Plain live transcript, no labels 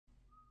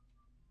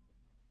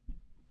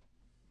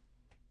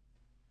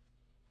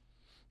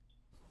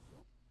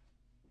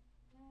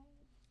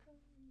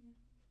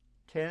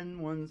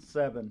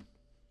1017.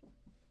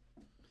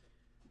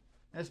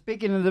 Now,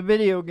 speaking of the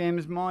video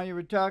games, Ma, you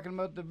were talking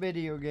about the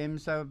video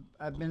games.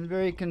 I've been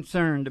very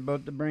concerned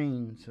about the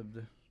brains of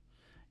the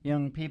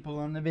young people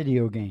on the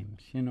video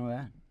games. You know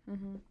that?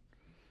 Mm-hmm.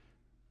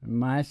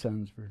 My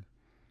sons were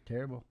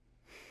terrible.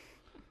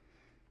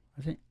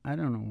 I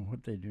don't know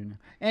what they do now.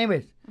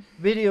 Anyways,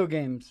 video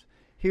games.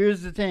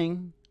 Here's the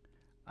thing.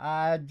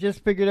 I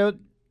just figured out,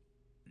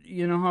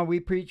 you know how we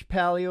preach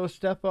paleo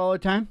stuff all the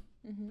time?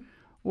 Mm-hmm.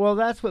 Well,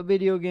 that's what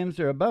video games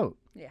are about.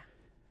 Yeah.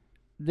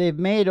 They've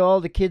made all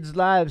the kids'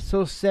 lives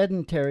so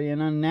sedentary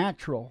and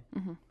unnatural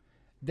mm-hmm.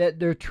 that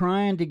they're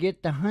trying to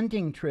get the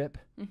hunting trip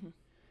mm-hmm.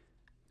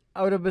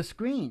 out of a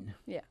screen.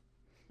 Yeah.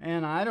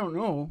 And I don't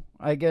know.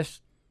 I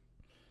guess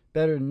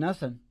better than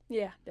nothing.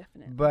 Yeah,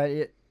 definitely.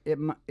 But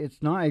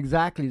it's not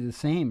exactly the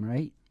same,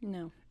 right?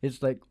 No.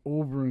 It's like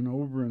over and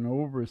over and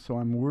over, so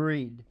I'm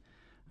worried.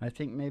 I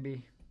think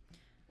maybe...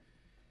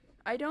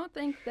 I don't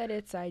think that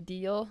it's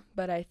ideal,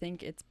 but I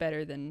think it's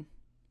better than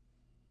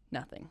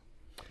nothing.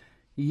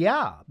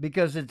 Yeah,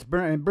 because it's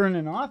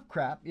burning off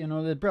crap. You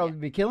know, they'd probably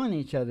be killing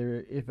each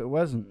other if it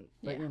wasn't.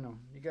 But, you know,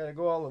 you got to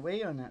go all the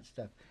way on that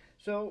stuff.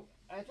 So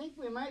I think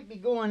we might be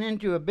going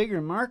into a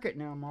bigger market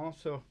now, Mal,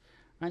 so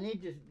I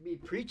need to be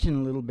preaching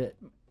a little bit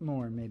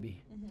more,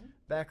 maybe. Mm-hmm.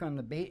 Back on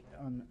the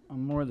on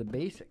more of the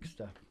basic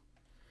stuff.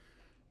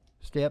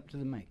 Stay up to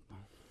the mic, Mal.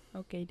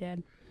 Okay,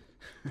 Dad.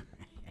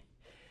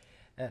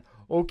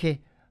 Okay.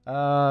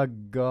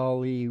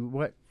 Golly,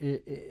 what?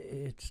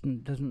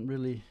 It doesn't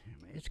really...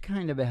 It's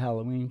kind of a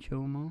Halloween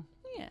show, Mo.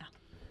 Yeah.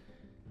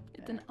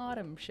 It's an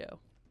autumn show.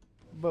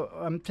 But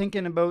I'm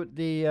thinking about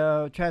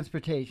the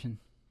transportation.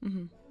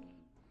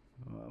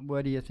 Mm-hmm.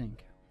 What do you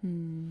think?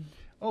 Hmm.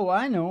 Oh,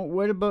 I know.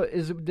 What about...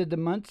 Did the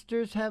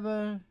Munsters have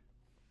a...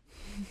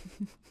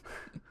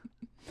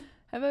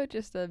 How about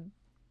just a...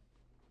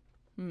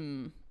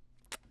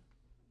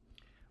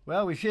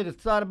 Well, we should have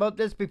thought about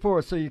this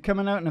before. So you're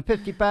coming out in a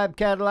 55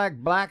 Cadillac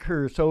Black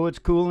Hearse. So it's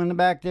cool in the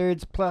back there.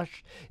 It's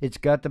plush. It's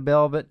got the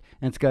velvet.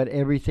 And it's got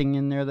everything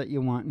in there that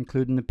you want,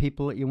 including the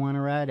people that you want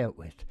to ride out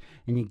with.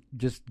 And you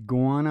just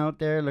go on out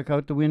there. Look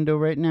out the window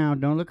right now.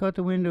 Don't look out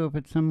the window if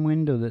it's some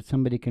window that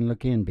somebody can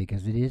look in,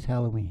 because it is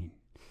Halloween.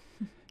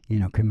 You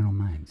know, Criminal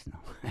Minds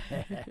know.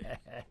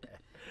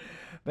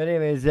 But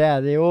anyways, yeah,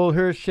 the old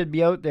hearse should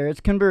be out there.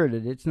 It's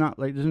converted. It's not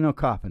like there's no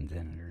coffins in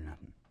it or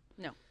nothing.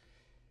 No.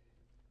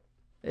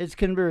 It's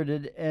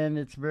converted, and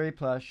it's very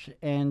plush,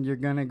 and you're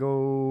going to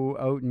go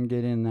out and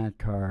get in that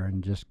car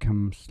and just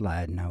come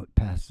sliding out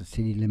past the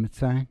city limit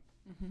sign.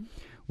 Mm-hmm.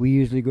 We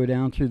usually go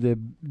down through the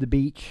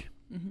beach,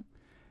 mm-hmm.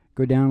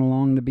 go down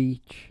along the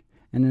beach,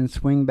 and then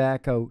swing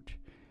back out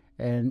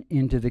and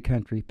into the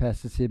country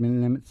past the city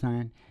limit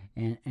sign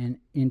and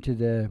into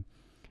the...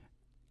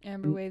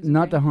 Amber waves.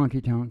 Not the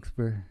honky tonks,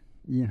 but,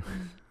 you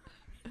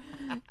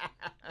know.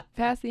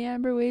 Past the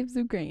amber waves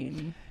of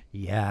grain.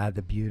 Yeah,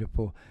 the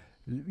beautiful...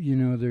 You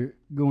know, they're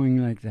going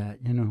like that,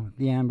 you know,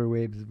 the amber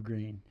waves of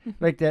grain.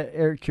 Like that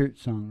Eric Church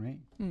song, right?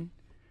 Mm.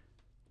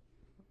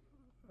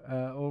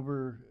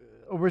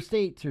 Over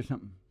states or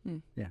something.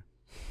 Mm. Yeah.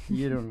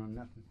 You don't know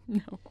nothing.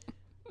 No.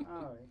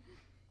 All right.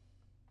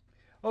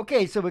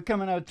 Okay, so we're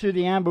coming out through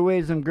the amber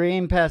waves of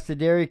grain past the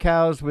dairy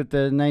cows with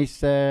the nice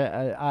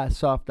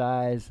soft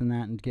eyes and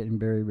that, and getting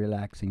very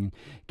relaxing. And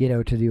get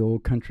out to the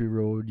old country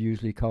road,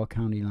 usually called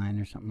County Line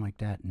or something like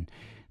that, and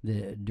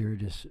the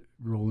dirt is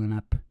rolling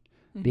up.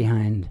 Mm-hmm.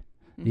 Behind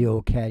the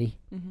old caddy.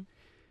 Mm-hmm.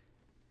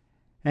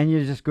 And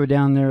you just go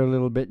down there a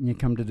little bit and you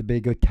come to the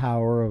big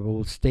tower of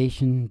old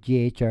station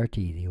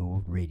GHRT, the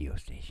old radio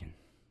station.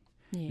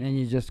 Yeah. And then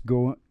you just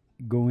go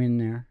in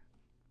there.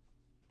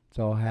 It's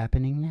all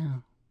happening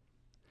now.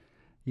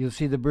 You'll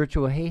see the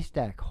virtual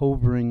haystack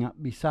hovering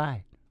up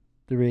beside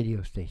the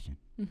radio station.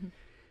 Mm-hmm.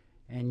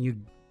 And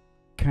you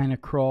kind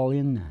of crawl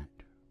in that.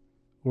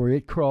 Or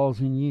it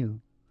crawls in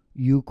you.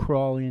 You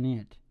crawl in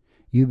it.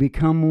 You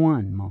become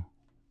one, Mo.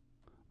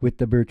 With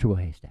the virtual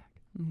haystack.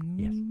 Mm-hmm.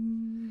 Yes.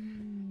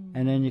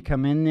 And then you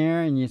come in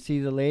there and you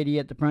see the lady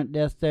at the front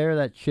desk there.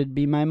 That should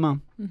be my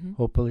mom. Mm-hmm.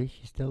 Hopefully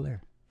she's still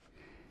there.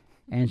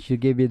 And she'll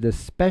give you the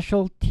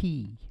special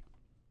tea.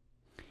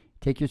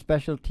 Take your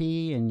special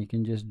tea and you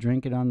can just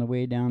drink it on the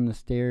way down the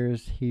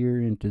stairs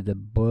here into the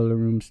boiler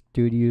room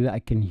studio. I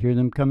can hear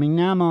them coming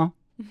now, Ma.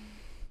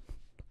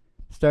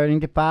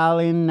 Starting to file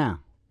in now.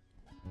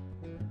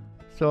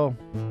 So,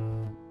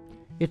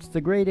 it's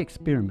the great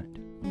experiment.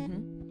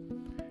 Mm-hmm.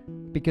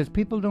 Because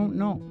people don't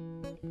know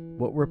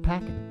what we're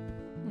packing.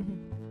 Mm-hmm.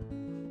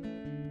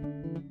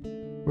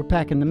 We're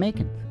packing the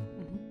makings.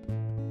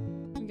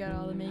 Mm-hmm. You got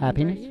all the makings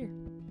happiness right here.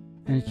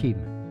 And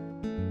achievement.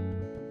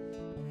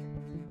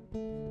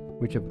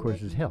 Which, of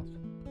course, is health.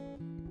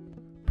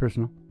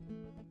 Personal,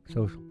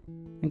 social,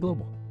 and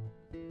global.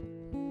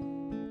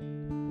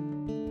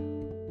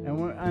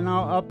 And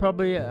I'll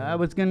probably... I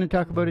was going to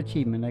talk about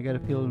achievement. I got a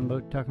feeling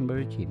about talking about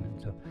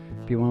achievement. So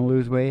if you want to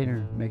lose weight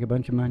or make a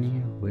bunch of money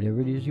or whatever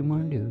it is you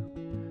want to do,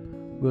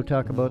 we'll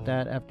talk about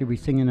that after we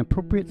sing an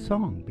appropriate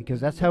song, because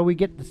that's how we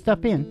get the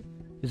stuff in,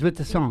 is with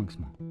the songs.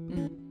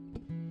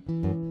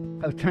 Mm.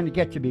 I was trying to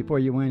get you before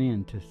you went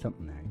into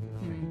something there.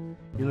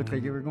 You looked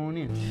like you were going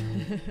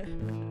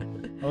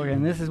in. Okay,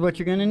 and this is what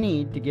you're going to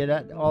need to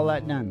get all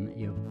that done that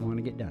you want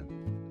to get done.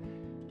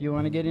 Do you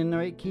want to get in the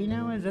right key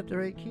now? Is that the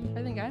right key?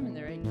 I think I'm in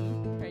the right key.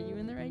 Are you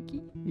in the right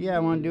key? Yeah, I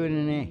want to do it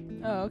in A.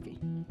 Oh, okay.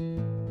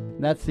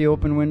 That's the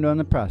open window on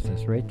the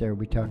process right there.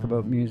 We talk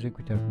about music,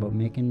 we talk about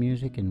making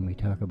music, and we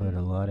talk about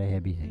a lot of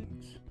heavy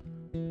things.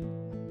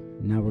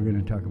 Now we're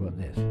going to talk about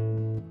this.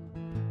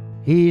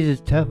 He's as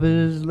tough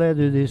as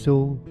leather, this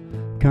old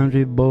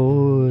country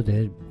boy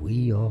that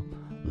we all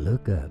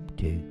look up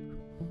to.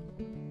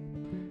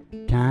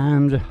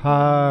 Times are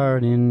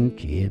hard and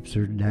chips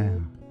are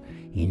down.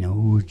 He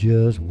knows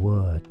just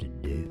what to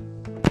do.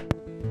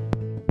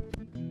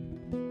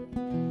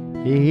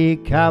 The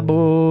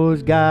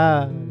cowboy's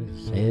got a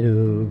set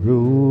of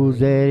rules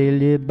that he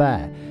lives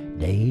by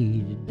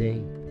day to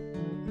day.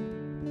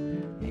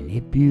 And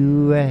if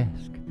you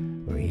ask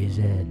for his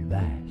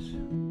advice,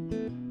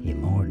 he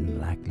more than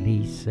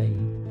likely say,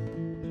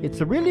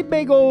 it's a really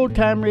big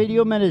old-time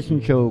radio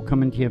medicine show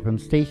coming to you from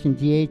station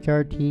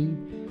GHRT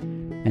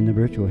and the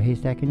virtual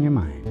haystack in your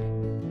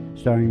mind.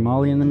 Starring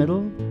Molly in the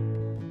middle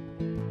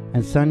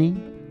and Sonny,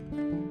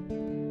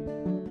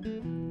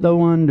 the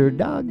wonder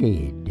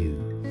doggy do.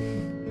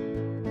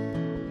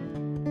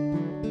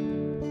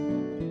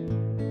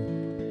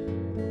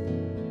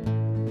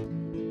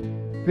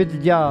 If it's a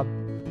job,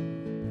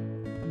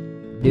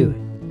 do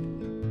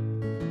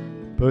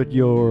it. Put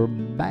your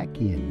back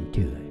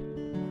into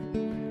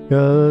it.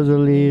 'Cause a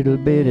little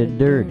bit of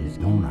dirt is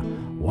gonna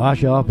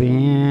wash off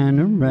in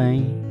the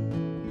rain.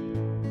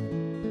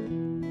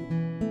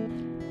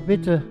 If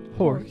it's a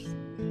horse,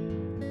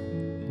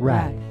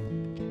 ride it.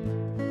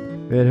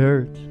 If it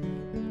hurts,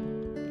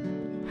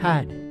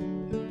 hide it.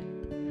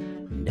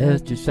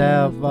 Dust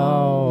yourself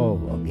off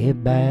or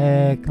get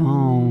back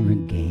on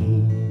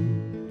again.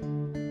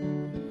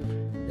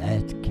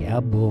 That's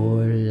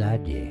cowboy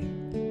logic.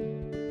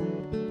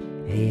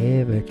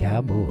 Every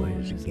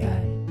cowboy's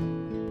got it.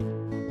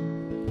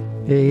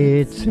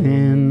 It's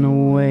in the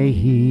way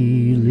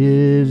he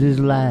lives his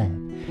life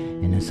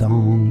and the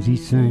songs he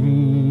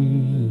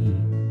sings.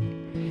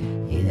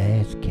 Hey,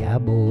 that's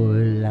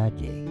cowboy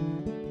logic.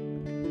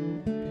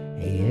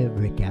 Hey,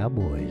 every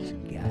cowboy's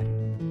got it.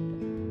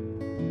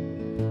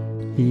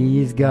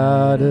 He's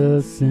got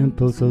a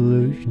simple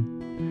solution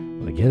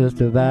for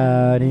just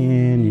about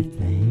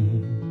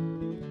anything.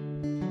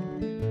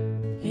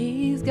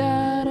 He's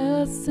got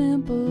a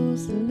simple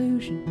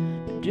solution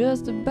for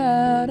just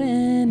about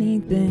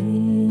anything.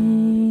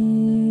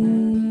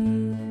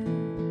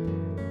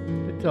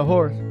 It's a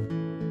horse.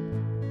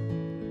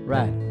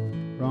 Right.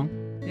 Wrong?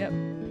 Yep.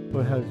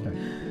 Well, how's it start?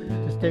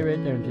 Just stay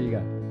right there until you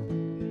got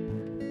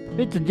it.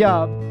 It's a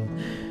job.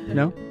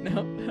 No?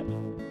 No.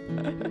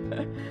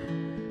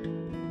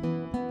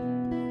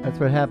 That's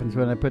what happens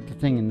when I put the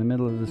thing in the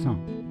middle of the song.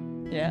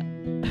 Yeah.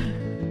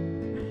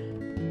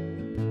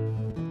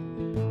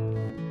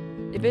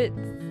 If it's...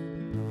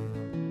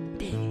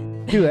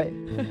 Do it.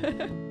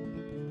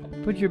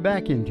 Put your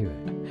back into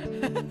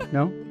it.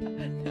 No?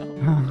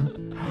 No.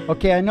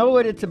 Okay, I know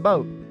what it's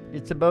about.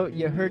 It's about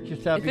you hurt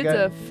yourself. If you it's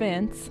a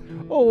fence.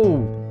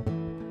 Oh,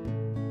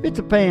 it's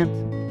a pants.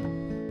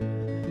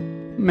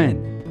 Man,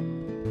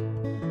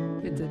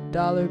 It's a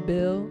dollar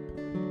bill.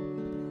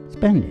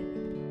 spend it.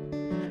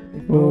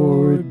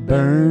 Before it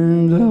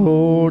burns a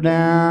hole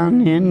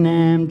down in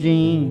them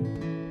jeans.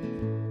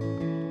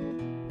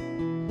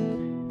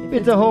 If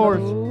it's a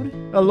horse,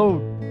 a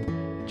load,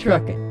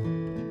 truck it.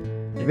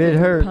 If it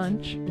hurts,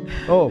 Punch.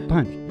 oh,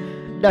 punch.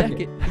 Duck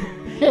it.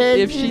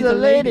 Hey, If she's a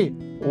lady.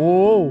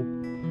 Oh,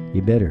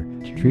 you better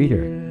treat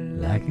her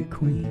like a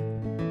queen.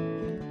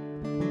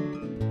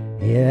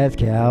 Yeah, that's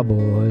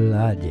cowboy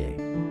logic.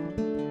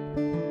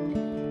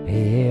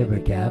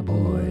 Every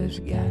cowboy's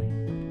got it.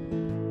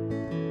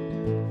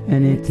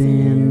 And it's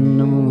in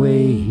the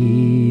way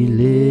he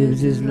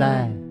lives his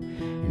life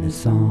and the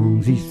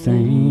songs he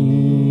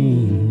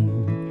sings.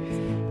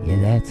 Yeah,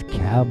 that's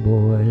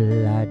cowboy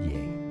logic.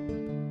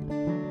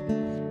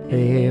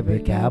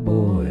 Every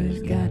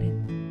cowboy's got it.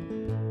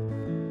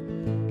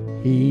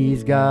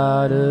 He's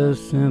got a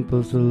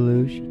simple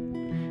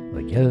solution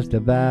for just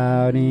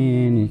about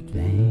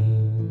anything.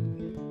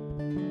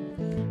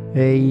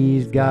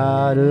 He's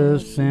got a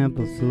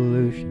simple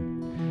solution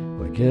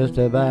for just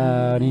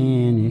about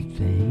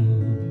anything.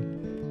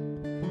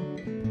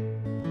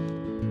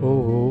 Oh,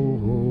 oh,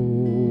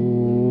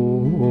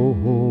 oh, oh,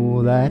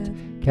 oh, that's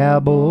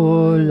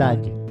cowboy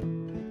logic.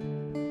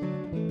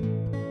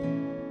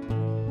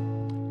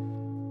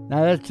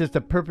 Now that's just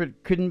a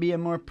perfect, couldn't be a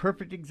more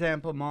perfect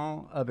example,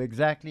 Mal, of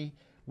exactly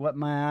what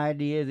my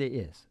idea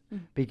is.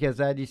 Because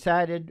I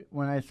decided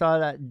when I saw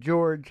that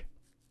George,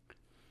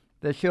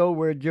 the show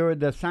where George,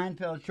 the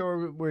Seinfeld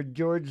show where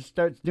George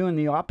starts doing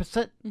the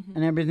opposite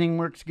and everything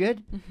works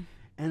good.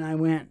 And I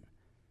went,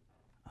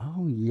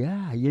 oh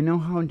yeah, you know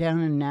how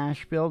down in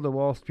Nashville, the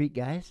Wall Street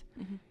guys,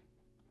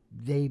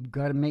 they've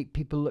got to make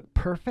people look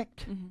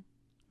perfect?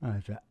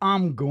 I said,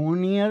 I'm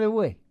going the other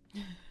way.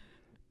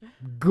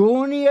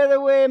 Going the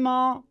other way,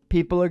 Ma.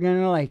 people are going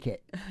to like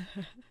it.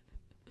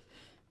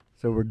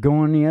 So we're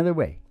going the other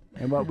way.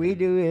 And what we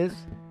do is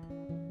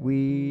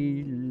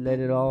we let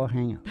it all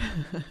hang up.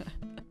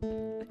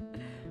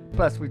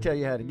 Plus, we tell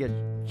you how to get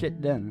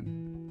shit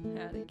done.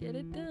 How to get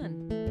it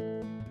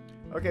done.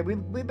 Okay,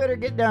 we better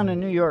get down to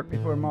New York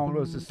before Ma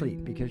goes to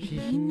sleep because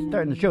she's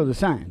starting to show the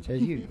signs,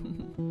 as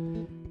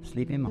usual.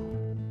 Sleepy Ma.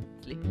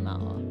 Sleepy Ma.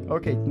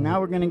 Okay, now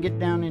we're going to get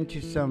down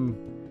into some...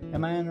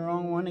 Am I in the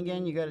wrong one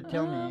again? You got to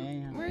tell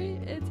me.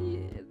 It's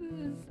C.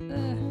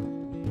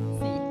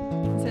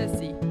 It says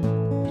C.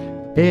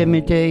 Let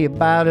me tell you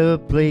about a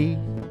place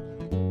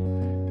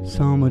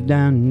somewhere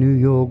down in New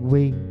York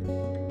way,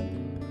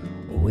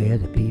 where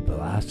the people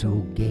are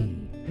so gay,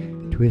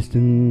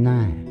 twisting the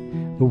night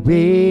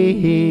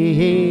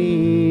away.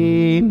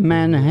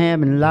 Man, they're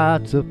having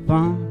lots of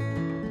fun.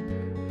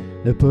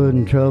 They're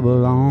putting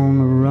trouble on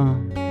the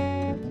run.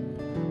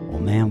 Oh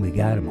man, we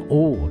got 'em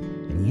old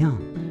and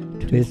young,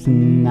 twisting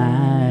the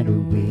night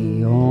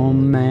away. Oh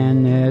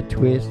man, they're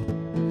twisting.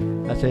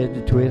 I said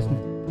they're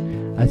twisting.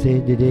 I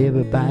said that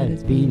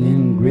everybody's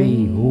feeling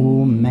great.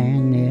 Oh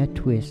man, they're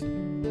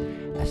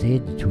twisting. I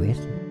said they're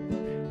twisting.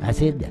 I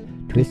said they're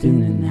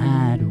twisting the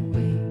night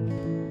away.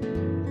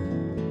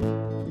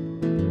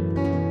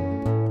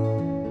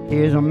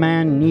 Here's a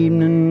man in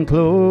evening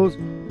clothes.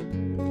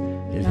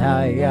 Just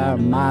how he got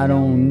 'em, I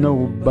don't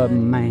know, but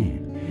man,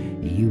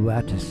 you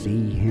ought to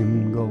see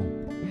him go.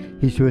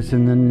 He's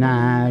twisting the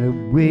night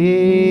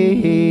away.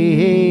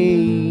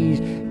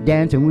 He's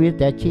dancing with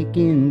that chick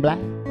in black.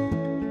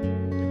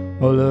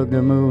 Oh, look,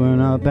 they're moving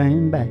up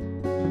and back.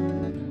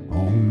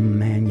 Oh,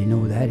 man, you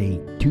know that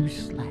ain't too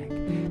slack.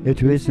 They're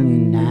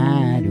twisting the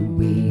night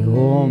away.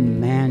 Oh,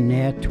 man,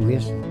 they're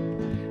twisting.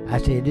 I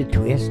said they're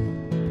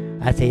twisting.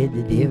 I said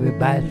that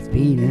everybody's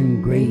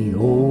feeling great.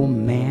 Oh,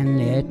 man,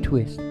 they're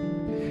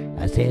twisting.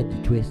 I said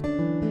they're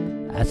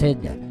twisting. I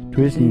said they're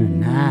twisting the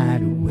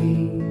night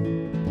away.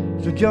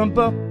 So jump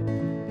up,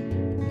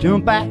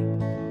 jump back.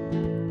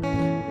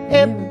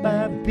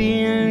 Everybody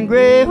feeling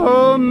great.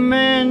 Oh,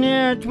 man,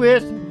 they're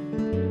twisting.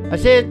 I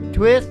said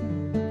twist,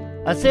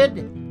 I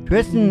said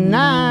twisting the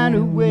night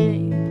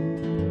away.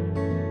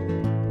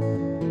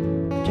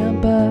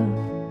 Jump up,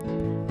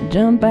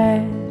 jump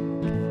back.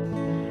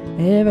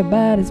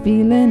 Everybody's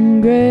feeling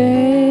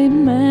great.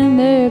 Man,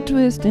 they're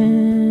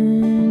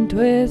twisting,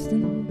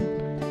 twisting,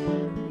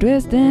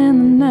 twisting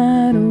the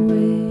night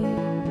away.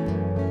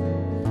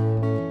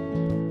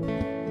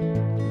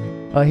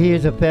 Oh,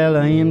 here's a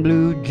fella in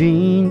blue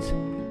jeans.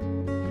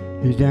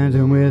 He's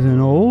dancing with an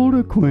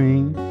older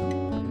queen.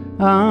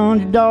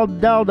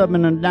 Dolled up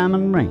in a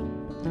diamond ring,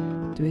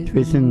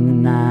 twisting the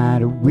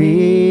night away.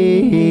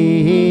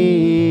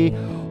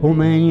 Oh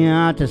man, you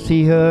ought to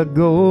see her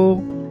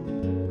go.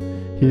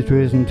 She's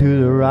twisting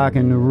to the rock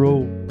and the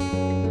roll.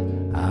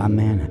 Ah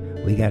man,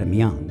 we got 'em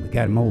young, we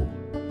got 'em old.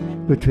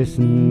 We're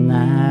twisting the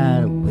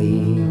night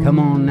away. Come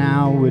on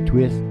now, we're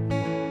twisting.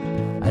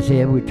 I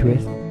said we're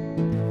twisting.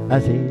 I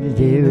said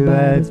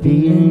everybody's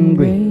feeling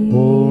great.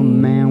 Oh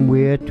man,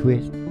 we're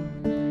twisting.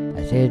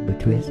 I said we're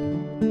twisting.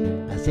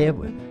 I said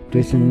we're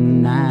twisting the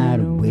night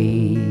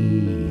away.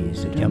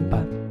 So jump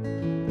up,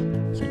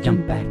 so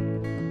jump back.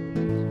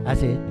 I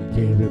said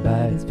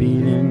everybody's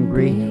feeling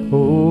great.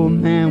 Oh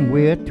man,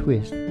 we're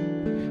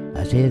twisting.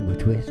 I said we're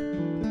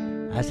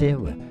twisting. I said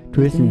we're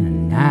twisting the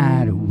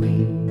night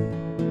away.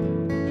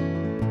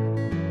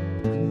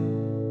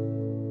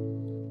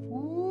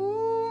 Ooh.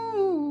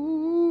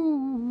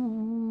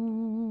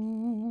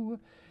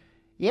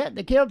 Yeah,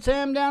 they killed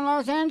Sam down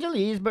Los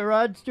Angeles, but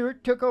Rod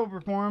Stewart took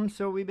over for him,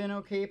 so we've been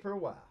okay for a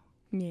while.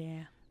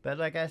 Yeah. But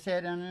like I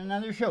said on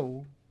another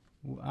show,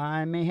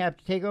 I may have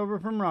to take over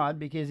from Rod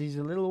because he's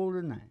a little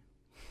older than I.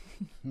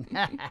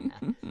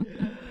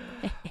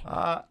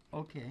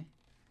 Okay.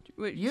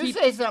 You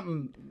say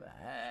something,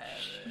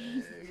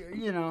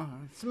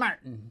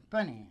 smart and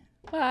funny.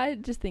 Well, I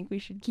just think we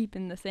should keep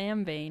in the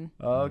Sam vein.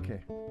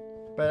 Okay.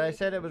 But I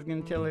said I was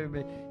going to tell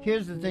everybody.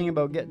 Here's the thing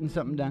about getting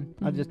something done.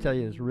 Mm-hmm. I'll just tell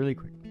you this really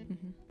quick.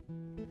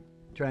 Mm-hmm.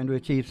 Trying to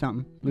achieve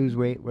something, lose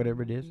weight,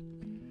 whatever it is.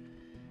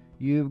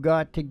 You've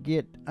got to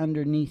get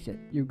underneath it.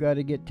 You've got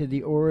to get to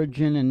the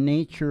origin and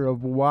nature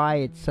of why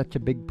it's such a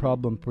big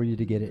problem for you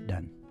to get it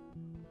done.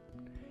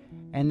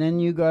 And then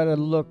you got to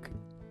look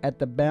at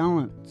the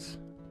balance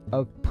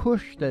of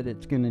push that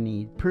it's going to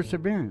need,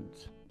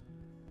 perseverance,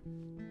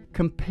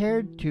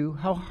 compared to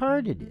how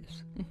hard it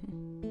is.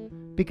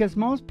 Mm-hmm. Because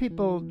most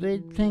people, they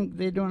think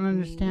they don't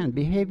understand.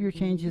 Behavior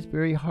change is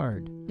very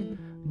hard. Mm-hmm.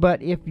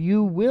 But if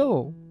you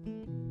will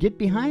get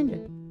behind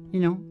it,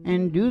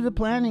 and do the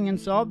planning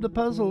and solve the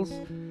puzzles,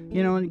 and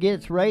it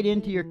gets right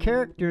into your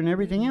character and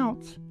everything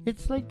else,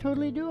 it's like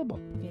totally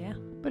doable. Yeah.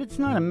 But it's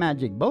not a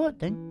magic bullet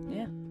thing.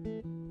 Yeah.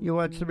 You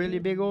watch the really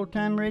big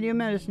old-time radio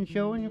medicine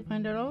show and you'll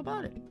find out all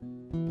about it.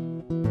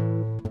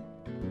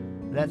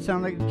 Does that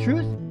sound like the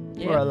truth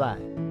or a lie?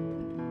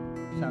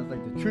 Sounds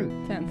like the truth.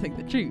 Sounds like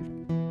the truth.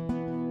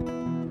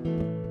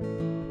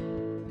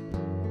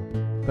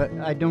 But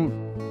I don't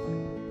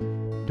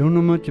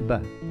know much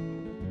about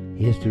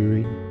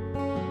history.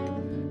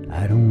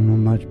 I don't know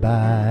much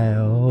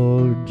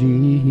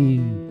biology,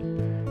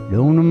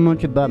 don't know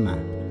much about my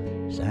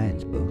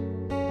science book.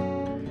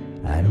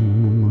 I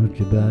don't know much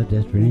about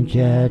that French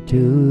I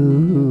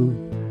too,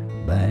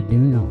 but I do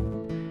know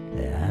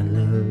that I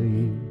love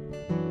you.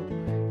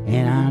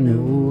 And I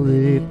know that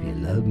if you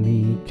love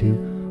me too,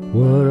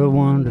 what a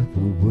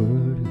wonderful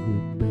world it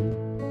would be.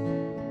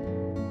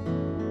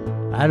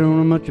 I don't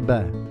know much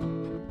about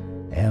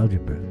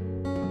algebra,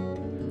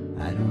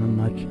 I don't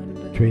know much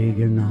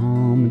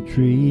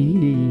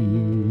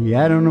trigonometry,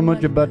 I don't know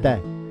much about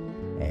that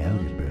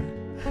algebra.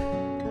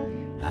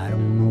 I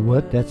don't know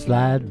what that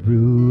slide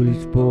rule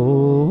is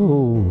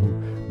for,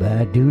 but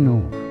I do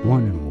know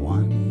 1 and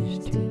 1 is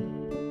 2.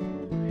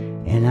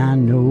 And I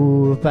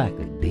know if I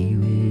could be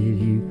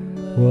with you,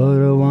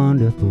 what a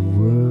wonderful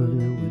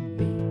world it would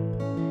be.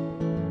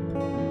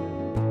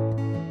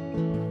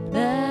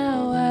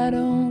 Now I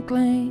don't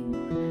claim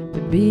to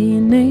be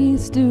an A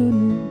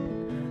student,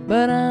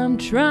 but I'm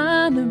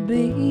trying to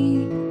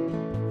be.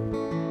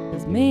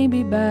 'Cause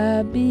maybe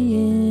by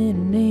being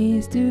an A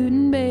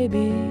student,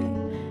 baby,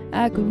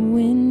 I could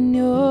win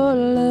your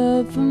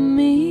love for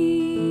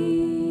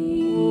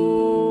me.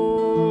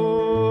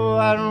 Oh,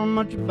 I don't know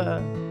much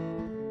about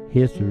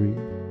history,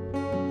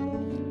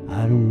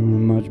 I don't know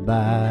much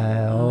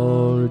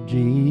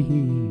biology,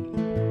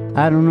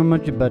 I don't know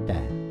much about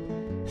that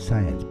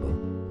science book.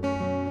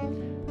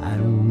 I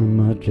don't know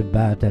much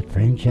about that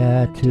French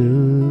I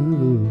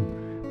too,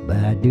 but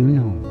I do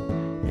know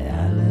that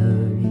I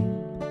love you.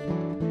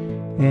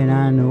 And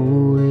I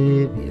know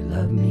that if you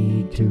love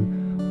me too,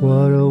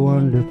 what a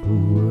wonderful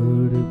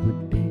world it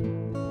would be.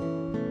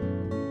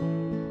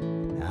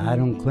 I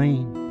don't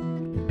claim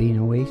to be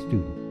no A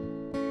student,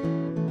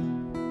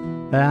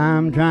 but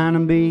I'm trying to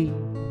be.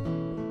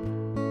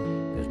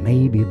 'Cause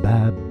maybe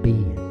by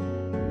being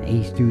an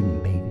A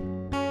student, baby,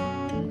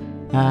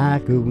 I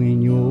could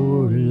win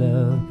your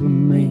love for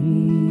me.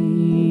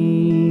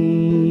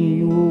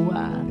 Oh,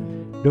 I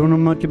don't know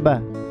much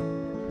about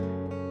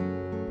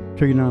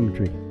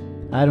trigonometry,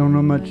 I don't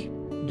know much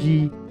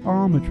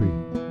geometry,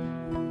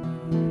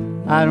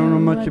 I don't know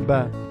much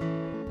about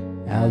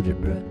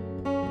algebra,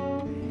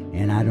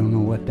 and I don't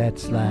know what that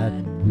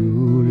slide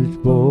rule is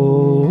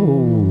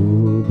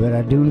for, but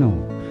I do know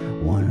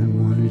 1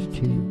 and 1 is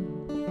 2.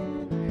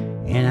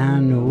 And I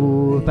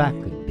know if I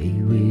could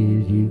be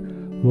with you,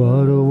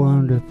 what a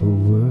wonderful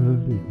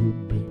world it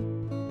would be.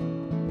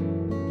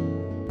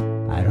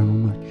 I don't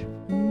know much,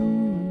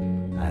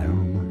 I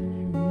don't know much,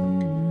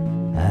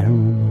 I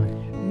don't know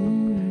much,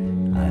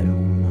 I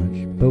don't know much,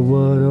 but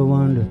what a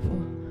wonderful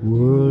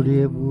world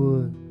it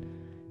would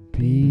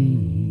be.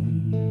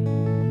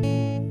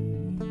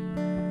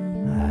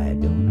 I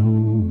don't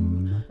know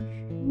much.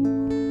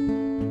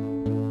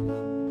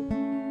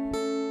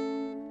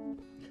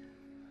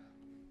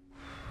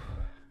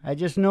 I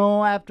just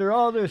know after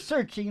all their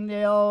searching,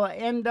 they'll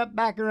end up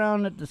back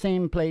around at the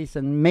same place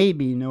and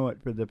maybe know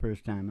it for the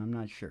first time. I'm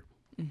not sure.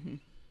 Mm-hmm.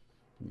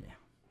 Yeah,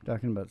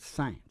 talking about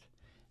science.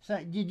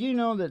 So, did you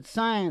know that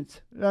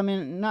science? I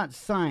mean, not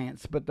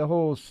science, but the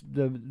whole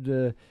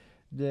the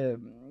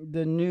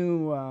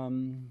new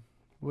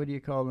what do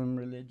you call them?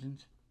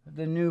 Religions.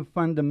 The new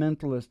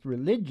fundamentalist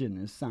religion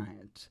is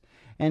science,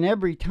 and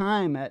every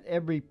time at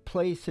every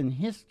place in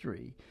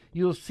history,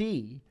 you'll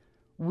see.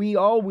 We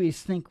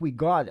always think we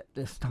got it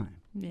this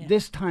time. Yeah.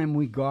 This time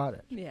we got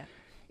it. Yeah.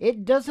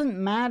 It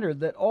doesn't matter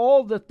that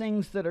all the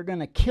things that are going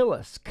to kill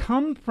us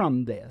come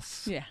from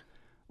this. Yeah.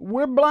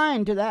 We're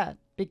blind to that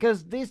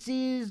because this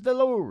is the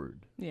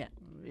Lord. Yeah.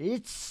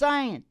 It's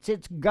science.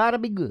 It's got to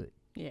be good.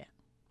 Yeah.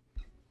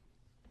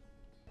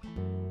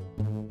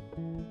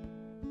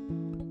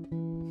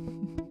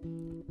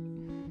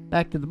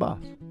 Back to the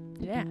boss.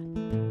 Yeah.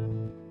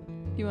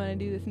 You want to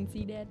do this in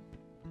C, Dad?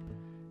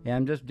 Yeah,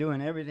 I'm just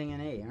doing everything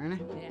in A, aren't I?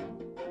 Yeah.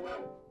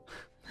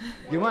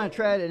 You want to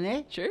try it in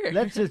A? Sure.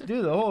 Let's just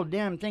do the whole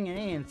damn thing in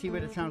A and see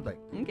what it sounds like.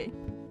 Okay.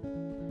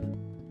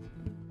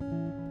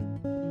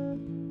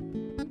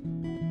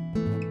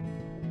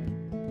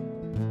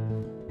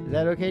 Is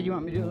that okay? Do you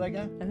want me to do it like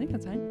that? I think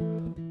that's fine.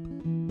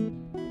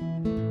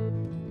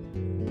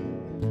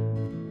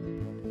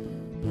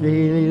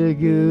 Really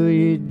good,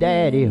 your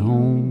daddy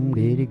home.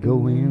 Did he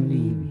go and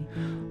leave you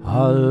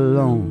all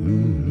alone?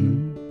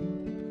 Mm-hmm.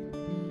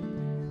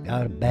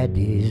 Got a bad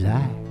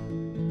desire.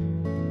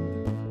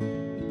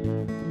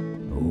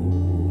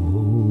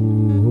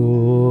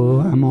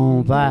 Oh, I'm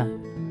on fire.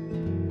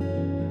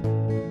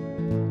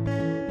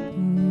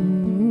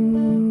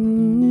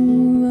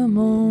 I'm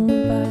on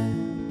fire.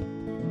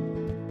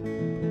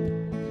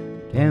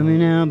 Tell me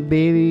now,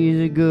 baby, is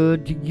it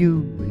good to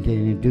you? And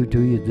can it do to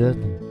you the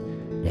thing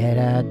that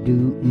I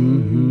do?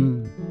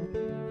 Mm-hmm.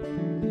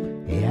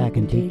 Hey, I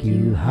can take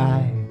you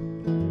high.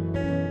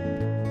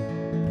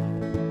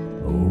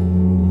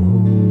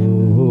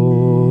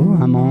 Oh,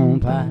 I'm on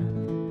fire.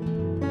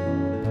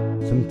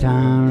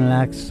 Sometime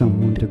like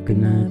someone took a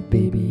knife,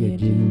 baby,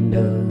 edging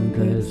down and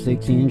cut a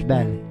 6-inch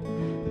back,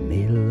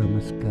 middle of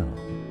my skull.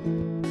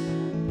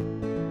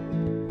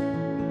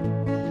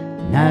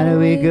 Night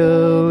we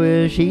go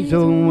with sheets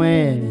so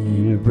wet,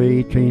 and a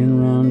freight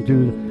train run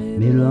through the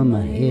middle of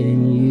my head,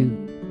 and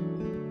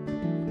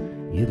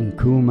you can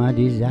cool my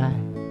desire.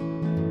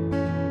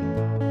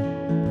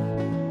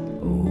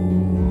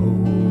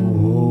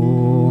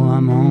 Oh,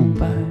 I'm on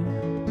fire.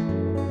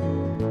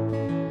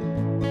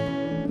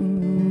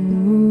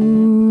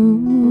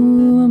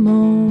 Ooh, I'm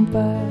on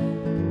fire.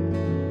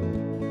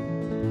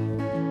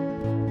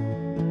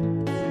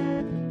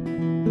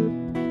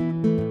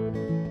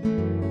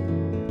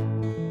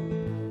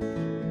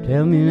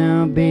 Tell me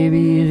now,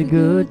 baby, is it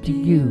good to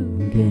you?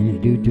 Can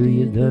it do to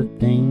you the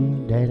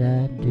thing that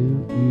I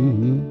do?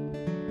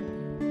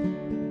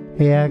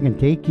 Hey, I can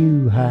take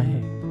you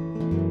high.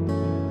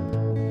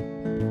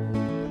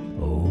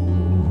 Oh,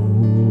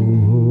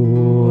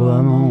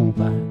 I'm on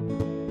fire.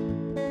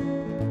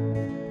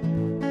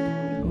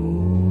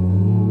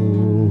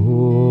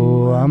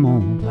 Oh, I'm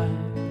on fire.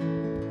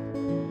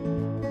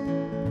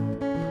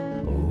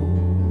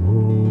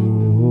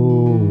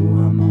 Oh,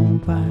 I'm on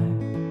fire.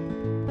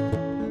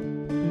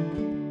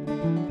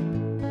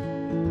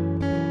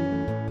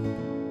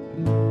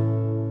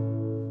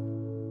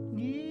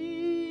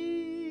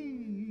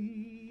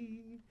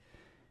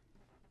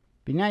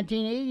 Be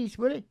 1980s,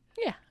 would it?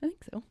 Yeah, I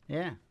think so.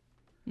 Yeah.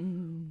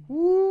 Mm.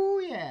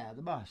 Ooh, yeah,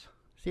 the boss.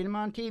 Seen him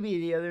on TV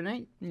the other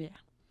night. Yeah.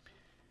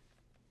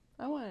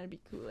 I wanted to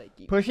be cool like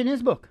you. Pushing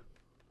his book.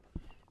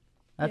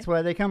 That's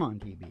why they come on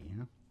TV, you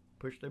know?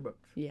 Push their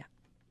books. Yeah.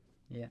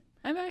 Yeah.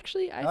 I'm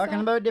actually...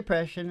 Talking about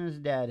depression, his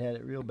dad had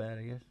it real bad,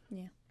 I guess.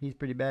 Yeah. He's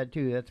pretty bad,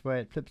 too. That's why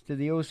it flips to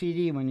the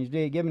OCD when he's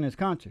giving his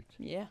concerts.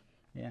 Yeah.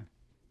 Yeah.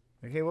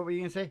 Okay, what were you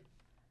going to say?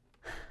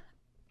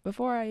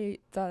 Before I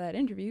saw that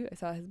interview, I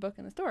saw his book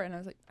in the store, and I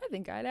was like, I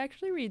think I'd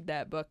actually read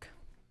that book.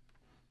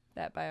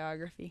 That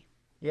biography.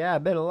 Yeah, I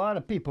bet a lot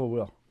of people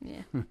will.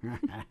 Yeah. Yeah.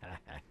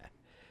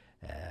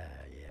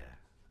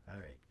 All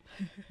right.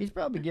 He's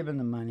probably giving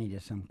the money to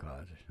some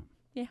cause or something.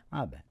 Yeah.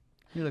 I bet.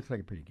 He looks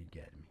like a pretty good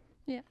guy to me.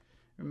 Yeah.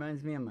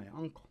 Reminds me of my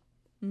uncle.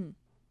 Mm.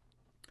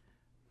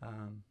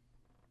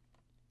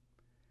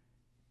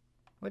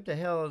 What the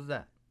hell is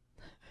that?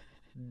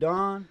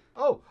 Don.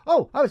 Oh,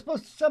 I was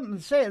supposed to something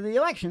to say at the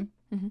election.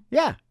 Mm-hmm.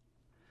 Yeah.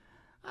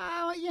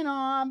 You know,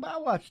 I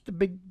watched the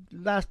big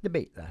last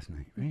debate last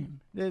night, right?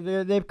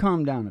 They've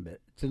calmed down a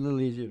bit. It's a little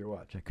easier to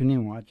watch. I couldn't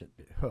even watch it.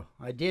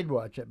 I did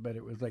watch it, but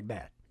it was like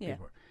bad. Yeah.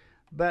 Before.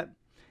 But,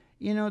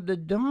 you know, the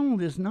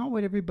Donald is not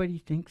what everybody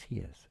thinks he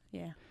is.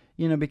 Yeah.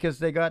 You know, because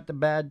they got the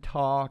bad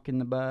talk in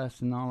the bus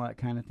and all that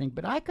kind of thing.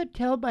 But I could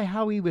tell by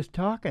how he was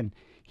talking,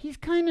 he's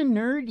kind of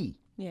nerdy.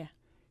 Yeah.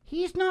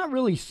 He's not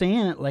really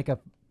saying it like a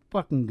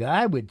fucking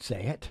guy would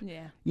say it.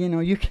 Yeah. You know,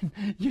 you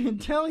can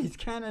tell he's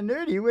kind of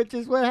nerdy, which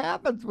is what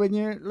happens when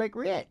you're like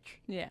rich.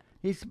 Yeah.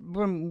 He's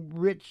from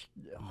rich,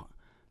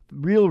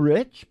 real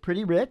rich,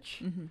 pretty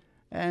rich, Mm-hmm.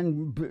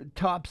 and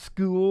top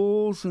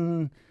schools,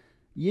 and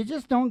you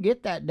just don't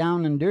get that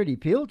down and dirty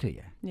feel to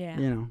you. Yeah.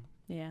 You know.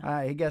 Yeah.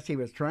 I guess he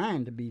was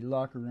trying to be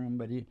locker room,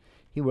 but he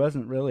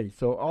wasn't really.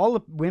 So all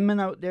the women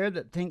out there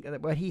that think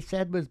that what he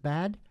said was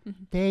bad,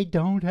 Mm-hmm. they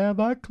don't have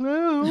a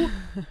clue.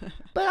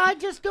 But I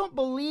just don't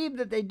believe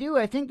that they do.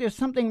 I think there's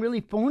something really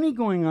phony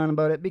going on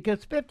about it,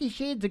 because 50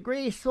 Shades of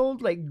Grey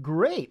sold like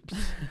grapes.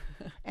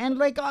 And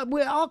like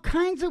all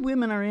kinds of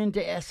women are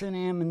into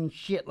S&M and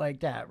shit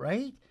like that,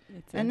 right?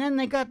 And then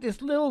they got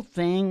this little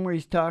thing where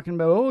he's talking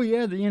about, oh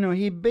yeah, you know,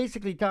 he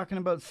basically talking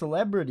about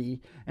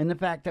celebrity and the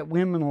fact that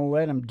women will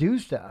let him do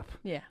stuff.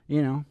 Yeah.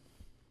 You know.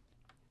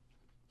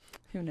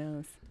 Who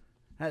knows?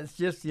 That's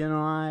just, you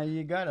know,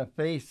 you got to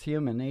face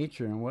human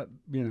nature and what,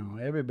 you know,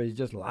 everybody's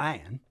just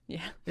lying.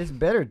 Yeah. It's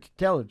better to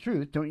tell the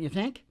truth, don't you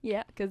think?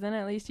 Yeah, because then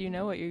at least you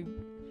know what you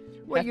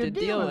What have you're to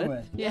deal dealing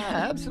with. Yeah,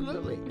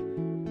 absolutely.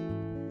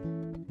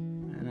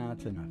 And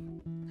that's enough.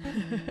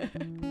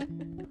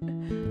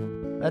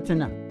 That's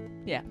enough.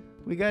 Yeah.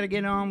 We got to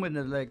get on with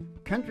the like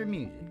country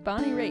music.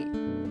 Bonnie Raitt.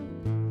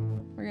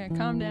 We're going to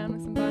calm down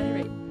with some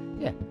Bonnie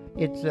Raitt. Yeah,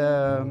 it's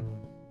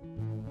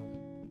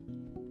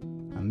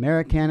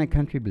Americana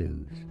Country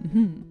Blues.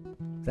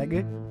 Mm-hmm. Is that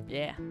good?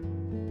 Yeah.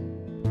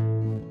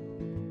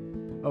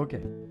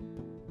 Okay.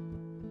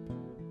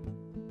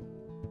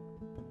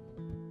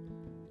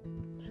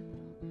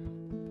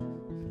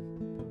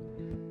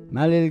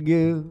 My little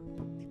girl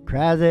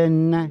cries at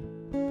night,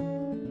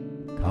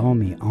 call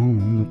me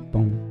on the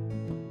phone.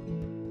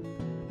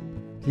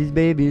 Sees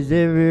babies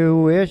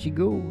everywhere she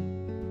goes,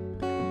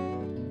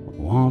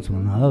 wants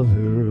one of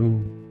her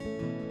own.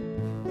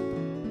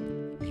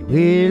 She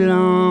waited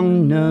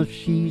long enough,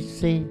 she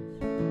says,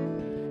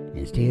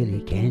 and still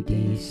he can't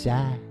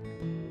decide.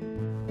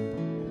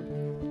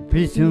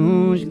 Pretty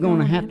soon she's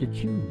gonna have to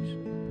choose.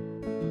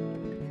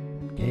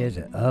 Tears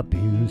her up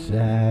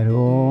inside,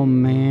 oh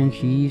man,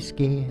 she's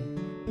scared.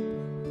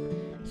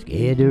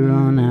 Scared to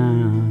run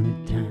out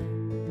of time.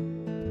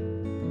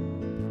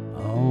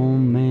 Oh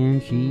man,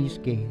 she's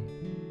scared.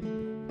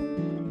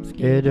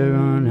 Scared to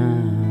run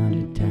out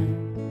of time.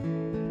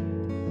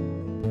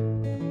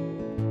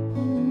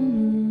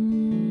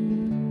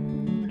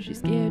 She's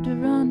scared to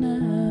run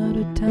out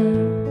of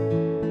time.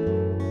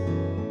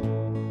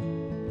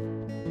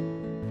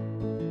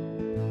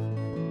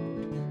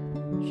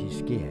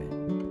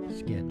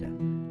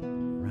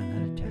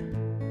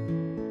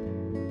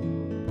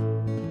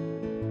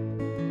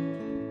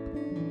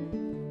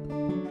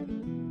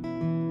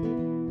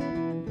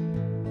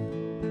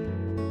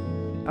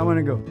 I want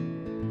to go.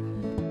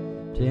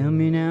 Tell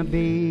me now,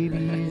 baby,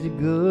 is it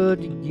good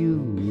to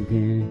you?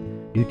 Can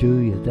I do to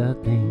you the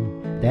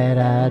thing that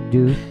I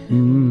do?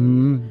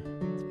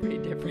 It's pretty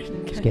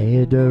different.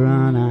 Scared to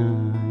run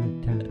out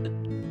of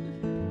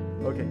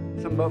time. Okay,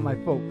 something about my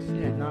folks. Yeah.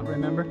 Did not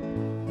remember?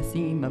 I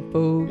see my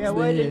folks. Yeah,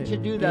 why didn't you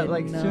there do that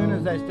like getting soon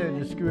as I on. started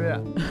to screw it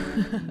up?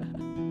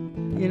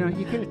 You know,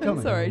 you could have told I'm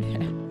me. sorry,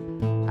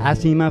 Dad. I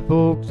see my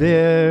folks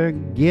there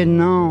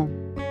getting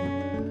on.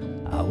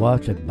 I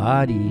watch their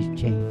bodies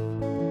change.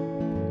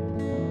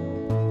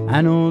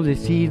 I know they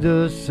see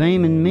the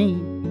same in me.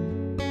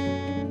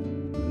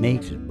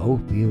 Makes us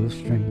both feel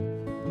strange.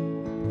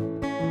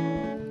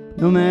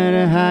 No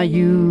matter how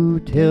you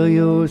tell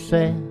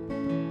yourself,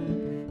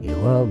 yeah,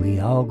 what we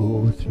all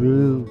go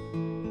through.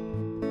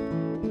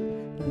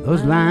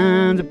 Those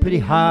lines are pretty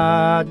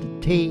hard to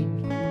take.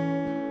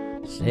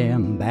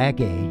 Staring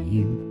back at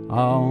you,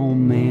 oh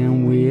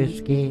man, we're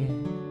scared.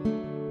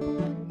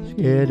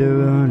 Scared to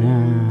run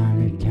out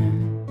of time.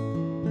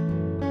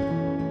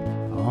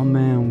 Oh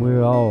man,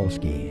 we're all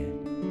scared.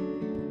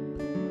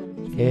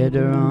 Scared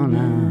to run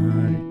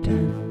out of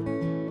time.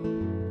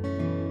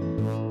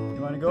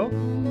 You wanna go?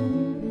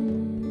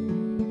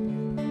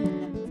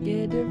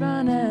 Scared to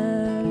run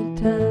out of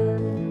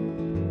time.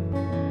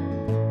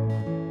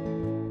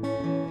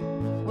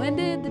 When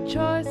did the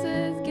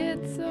choices get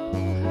so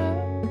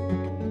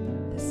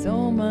hard? There's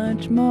so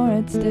much more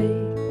at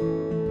stake.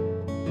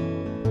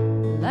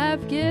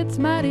 Life gets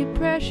mighty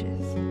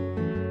precious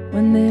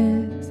when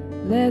there's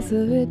less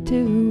of it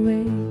to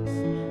waste.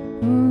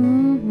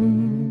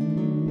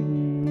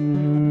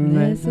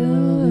 Less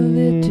of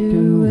it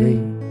to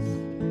waste.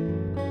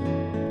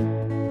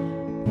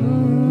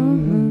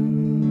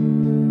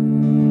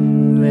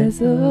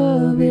 Less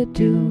of it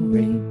to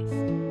waste.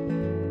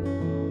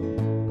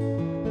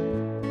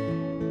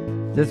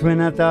 Just when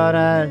I thought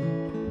I'd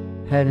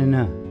had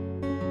enough,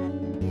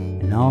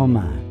 and all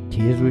my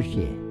tears were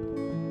shed.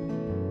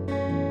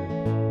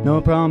 No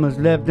promise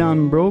left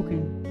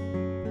unbroken.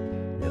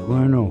 There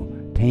were no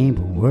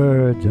painful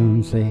words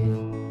unsaid.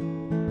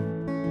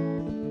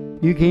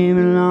 You came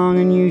along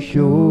and you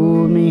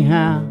showed me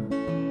how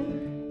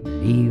to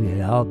leave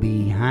it all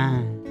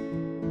behind.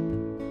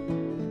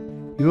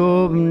 You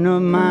opened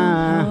up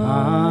my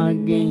heart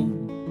again,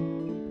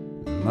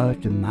 much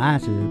to my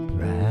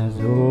surprise.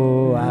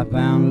 Oh, I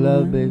found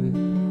love, baby.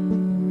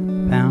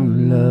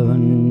 Found love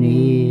in the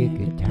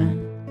nick of time.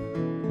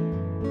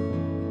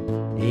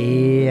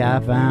 Yeah, I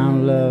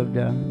found love,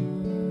 darling.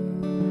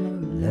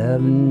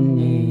 Love in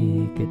the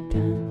nick of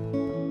time.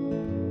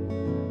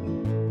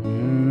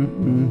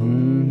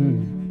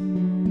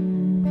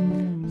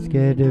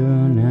 Scared to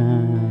run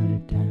out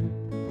of time.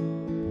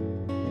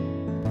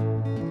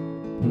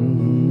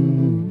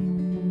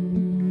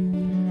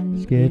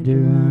 Scared to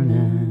run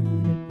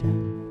out of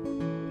time.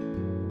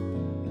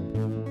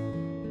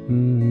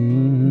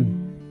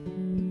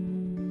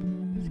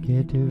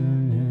 Scared to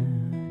run out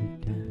of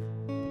time.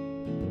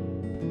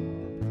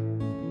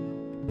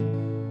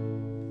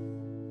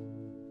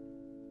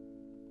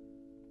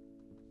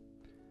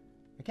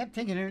 I kept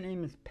thinking her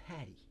name is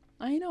Patty.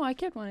 I know, I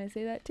kept wanting to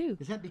say that too.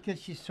 Is that because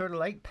she's sort of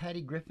like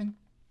Patty Griffin?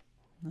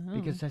 Oh.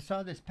 Because I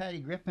saw this Patty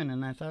Griffin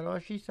and I thought, oh,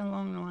 she's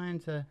along the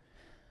lines of,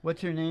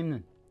 what's her name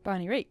then?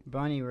 Bonnie Raitt.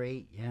 Bonnie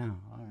Raitt, yeah,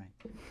 all right.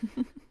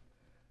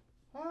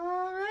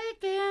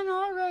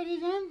 Alrighty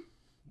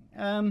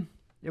then.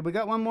 Have we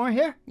got one more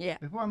here? Yeah.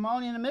 Before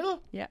Molly in the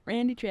middle? Yeah,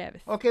 Randy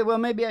Travis. Okay, well,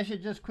 maybe I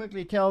should just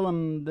quickly tell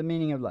them the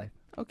meaning of life.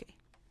 Okay.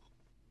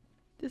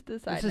 Just a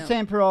side It's note. the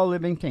same for all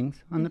living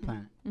things on the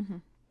planet. Mm-hmm.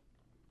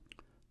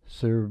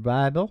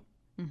 Survival,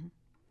 Mm-hmm.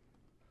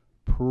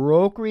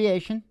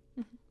 procreation,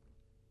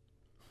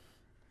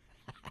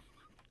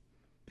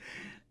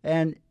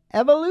 and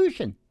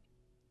evolution.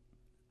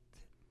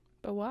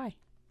 But why?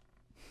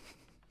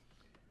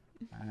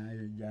 I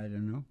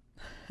don't know.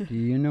 Do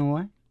you know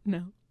why?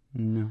 No.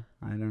 No,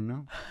 I don't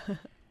know.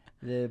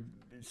 The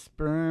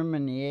sperm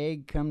and the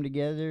egg come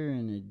together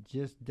and it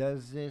just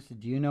does this.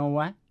 Do you know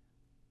why?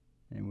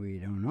 And we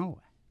don't know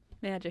why.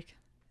 Magic.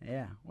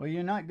 Yeah. Well,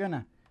 you're not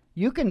gonna.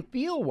 You can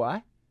feel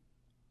why.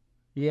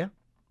 Yeah.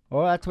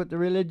 Well, that's what the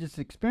religious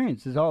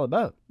experience is all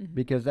about. Mm-hmm.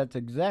 Because that's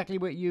exactly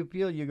what you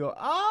feel. You go,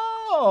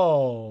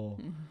 oh,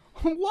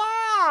 Mm-hmm.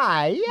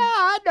 why? Yeah,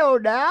 I know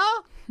now.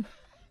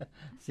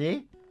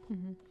 See?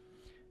 Mm-hmm.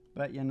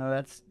 But, you know,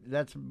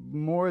 that's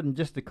more than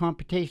just the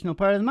computational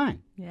part of the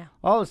mind. Yeah.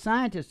 All the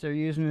scientists are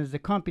using is the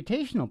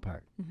computational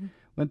part. Mm-hmm.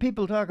 When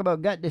people talk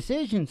about gut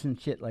decisions and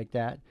shit like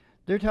that,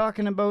 they're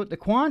talking about the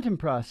quantum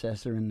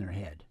processor in their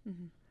head.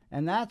 Mm-hmm.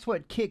 And that's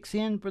what kicks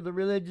in for the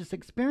religious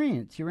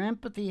experience. Your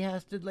empathy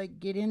has to, like,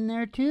 get in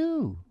there,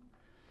 too.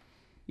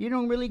 You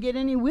don't really get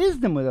any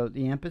wisdom without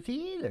the empathy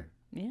either.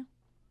 Yeah.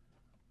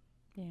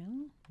 Yeah.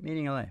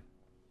 Meaning of life.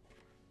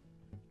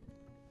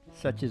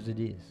 Such as it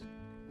is.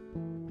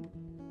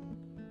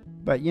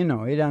 But, you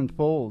know, it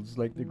unfolds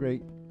like the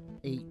great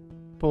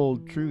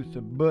eightfold truth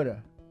of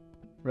Buddha,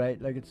 right?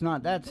 Like, it's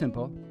not that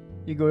simple.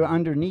 You go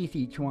underneath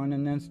each one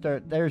and then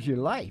start, there's your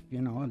life,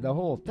 you know, the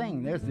whole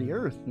thing. There's the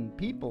earth and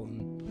people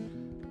and,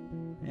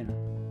 you know.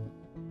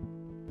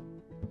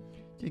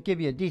 To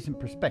give you a decent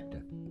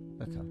perspective,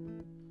 that's all.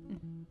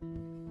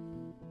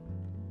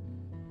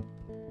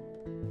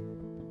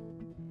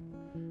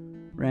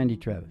 Randy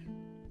Travis.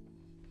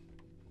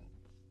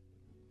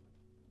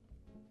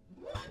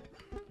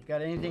 You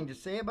got anything to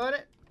say about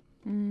it?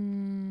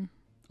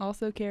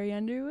 Also Carrie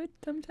Underwood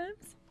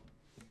sometimes.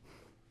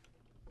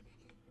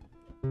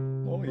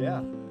 Oh,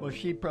 yeah. Well,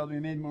 she probably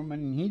made more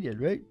money than he did,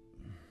 right?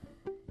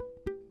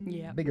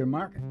 Yeah. Bigger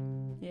market.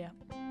 Yeah.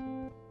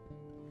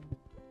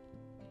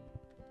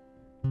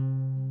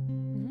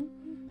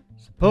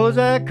 Suppose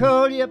I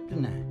called you up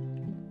tonight,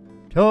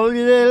 told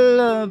you that I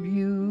love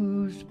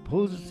you.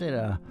 Suppose I said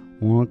I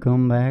want to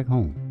come back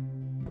home.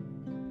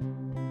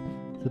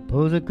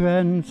 Suppose I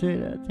cried and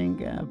said I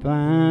think I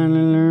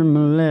finally learned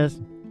my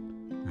lesson.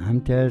 I'm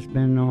tired of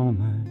spending all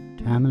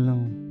my time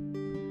alone.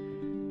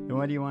 And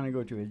what do you want to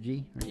go to, a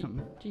G or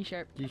something? G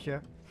sharp. G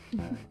sharp?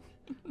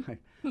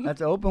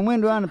 That's an open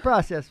window on the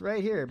process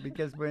right here,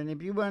 because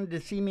if you wanted to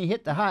see me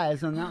hit the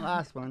highs on that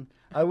last one,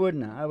 I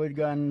wouldn't have. I would have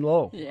gone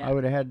low. Yeah. I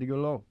would have had to go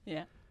low.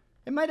 Yeah.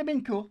 It might have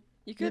been cool.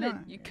 You could do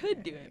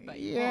it, but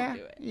you won't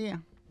do it. Yeah.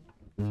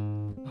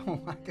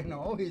 Oh, I can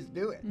always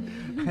do it.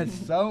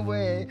 Some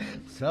way,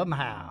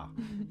 somehow.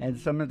 And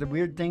some of the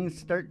weird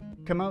things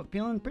come out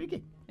feeling pretty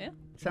good. Yeah.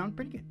 Sound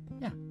pretty good.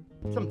 Yeah.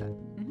 Sometimes.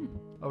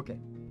 Okay.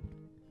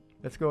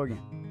 Let's go again.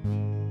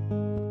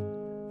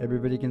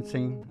 Everybody can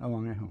sing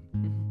along at home.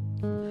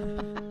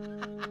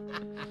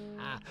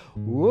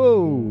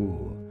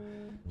 Whoa.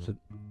 So,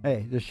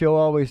 hey, the show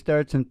always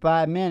starts in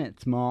 5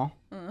 minutes, Ma.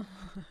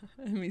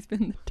 And we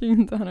spin the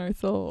tunes on our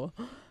soul.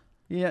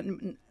 Yeah,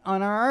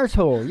 on our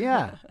arsehole,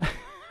 yeah.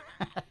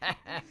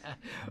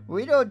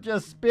 We don't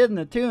just spin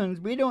the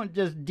tunes. We don't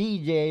just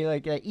DJ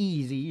like a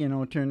easy, you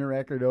know, turn the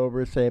record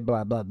over, say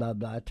blah, blah, blah,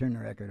 blah, turn the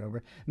record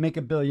over. Make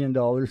 $1 billion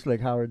like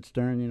Howard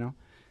Stern, you know.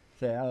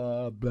 Say,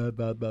 blah,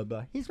 blah, blah,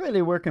 blah. He's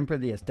really working for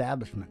the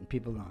establishment, and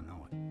people don't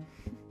know it.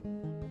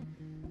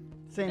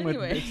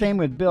 Same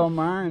with Bill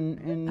Maher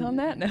and on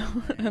that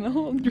note, an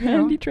old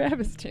Randy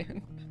Travis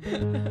tune.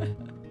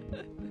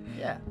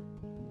 Yeah.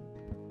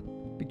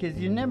 Because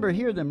you never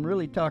hear them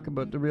really talk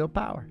about the real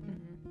power.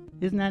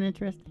 Isn't that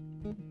interesting?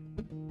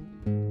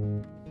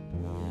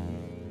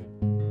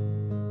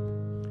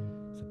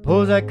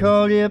 Suppose I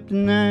called you up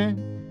tonight,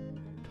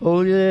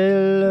 told you that I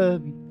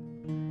love you.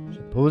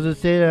 Suppose I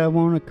said I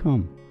want to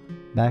come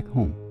back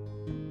home.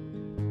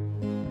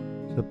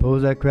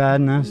 Suppose I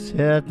cried and I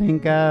said I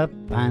think I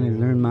finally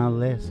learned my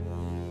lesson.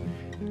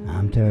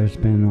 I'm tired of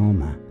spending all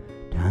my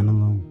time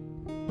alone.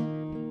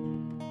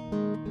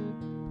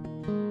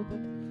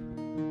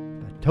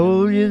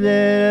 Told you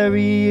that I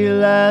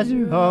realized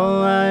you're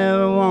all I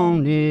ever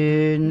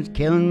wanted, and it's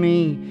killing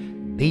me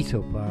to be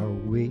so far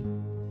away.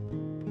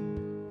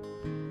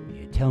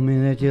 You tell me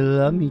that you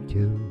love me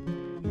too,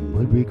 and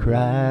would we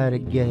cry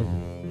together?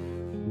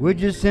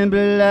 Would you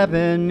simply laugh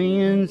at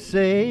me and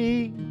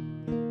say,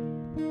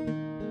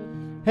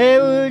 hey,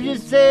 would you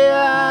say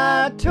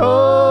I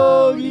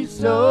told you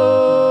so?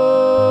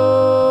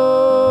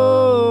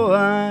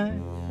 I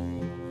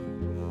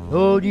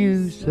told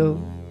you so.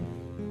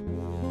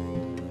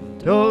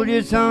 Told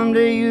you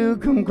someday you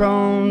come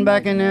crawling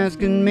back and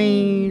asking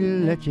me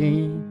to let you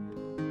in.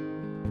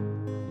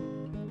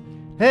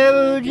 Hey,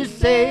 would you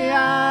say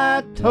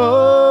I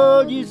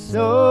told you so?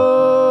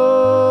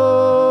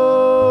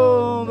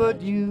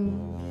 But you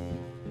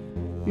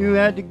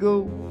had to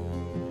go.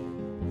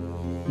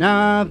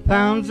 Now I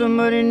found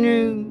somebody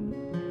new,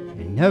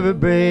 and never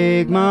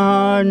break my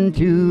heart in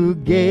two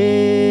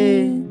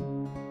again.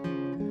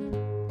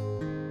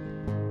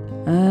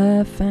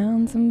 I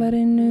found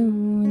somebody new,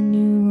 and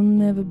you will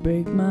never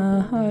break my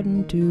heart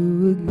in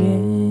two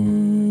again.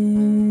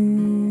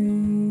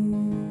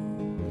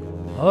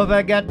 Oh, if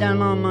I got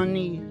down on my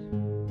knees,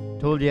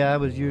 told you I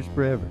was yours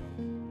forever,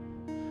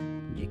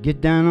 would you get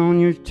down on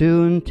yours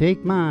too and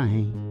take my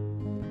hand?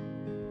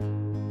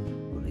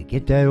 Will we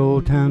get that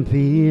old time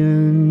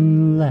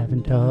feeling, laugh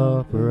and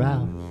talk for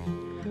hours,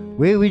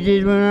 way we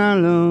did when our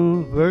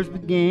love first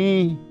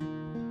began?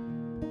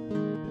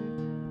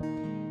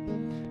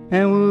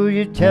 And would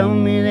you tell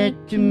me that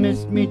you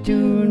missed me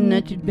too, and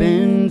that you'd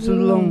been so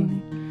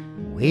lonely,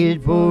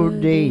 waited for a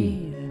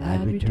day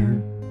I'd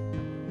return?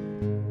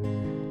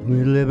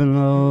 We'd live in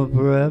love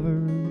forever,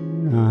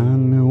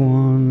 I'm your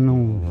one and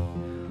only.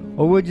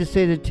 Or would you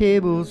say the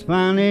tables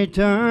finally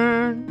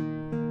turned?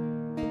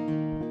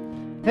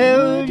 Hey,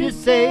 would you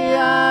say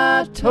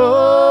I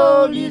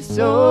told you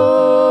so?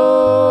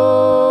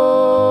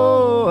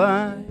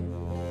 I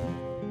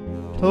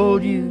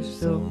told you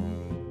so.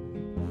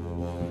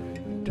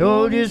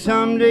 Told you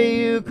someday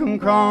you come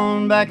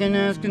crawling back and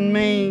asking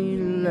me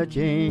to let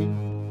you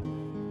in.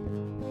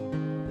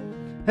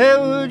 Hey,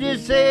 would you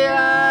say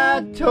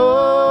I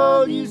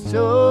told you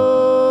so?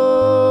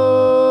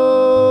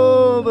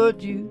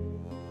 But you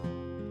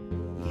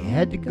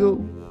had to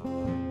go.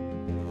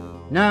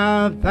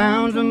 Now I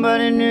found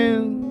somebody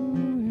new,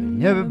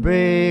 never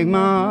break my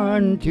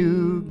heart in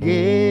two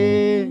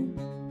again.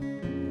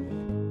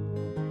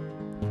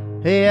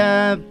 Hey,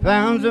 I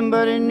found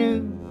somebody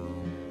new.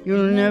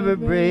 You'll never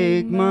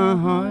break my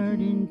heart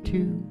in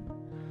two.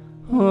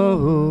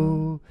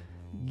 Oh,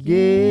 again.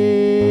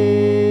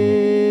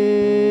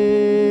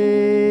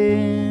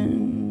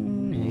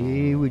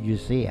 Hey, would you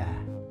say I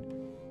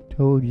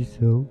told you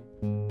so?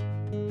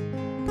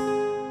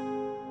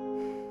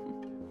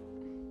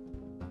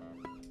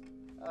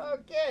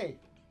 Okay.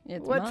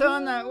 It's What's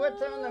on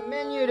the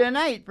menu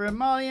tonight for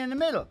Molly in the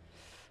Middle?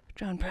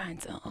 John Prine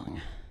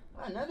song.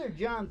 Another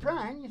John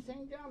Prine. You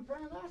sang John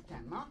Prine last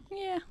time, Mom.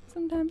 Yeah,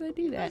 sometimes I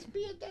do that. Must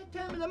be at that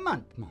time of the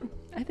month, Mom.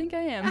 I think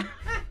I am.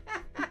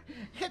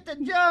 Hit the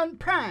John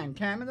Prine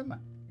time of the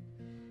month.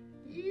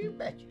 You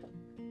betcha.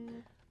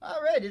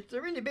 All right, it's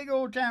a really big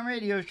old-time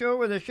radio show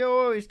where the show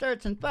always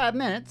starts in 5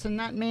 minutes, and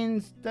that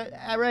means that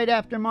right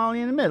after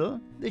Molly in the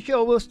Middle, the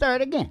show will start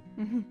again.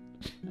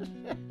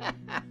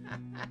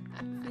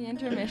 The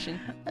intermission.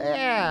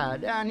 Yeah,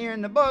 down here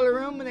in the boiler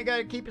room, and they got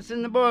to keep us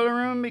in the boiler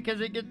room because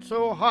it gets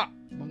so hot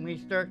when we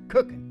start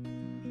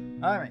cooking.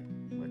 All right,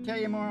 we'll tell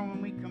you more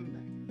when we come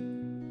back.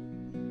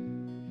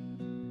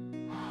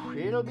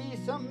 It'll be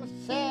some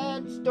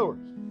sad story.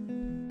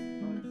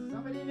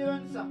 Somebody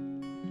doing something.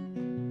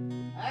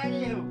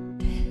 Howdy-ho.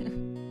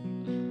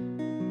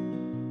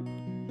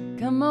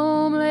 Come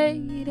home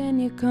late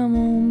and you come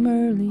home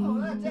early. Oh,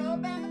 that's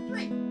Alabama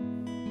 3.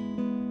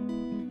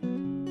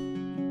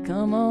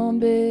 Come on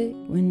big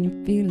when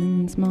you're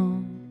feeling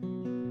small.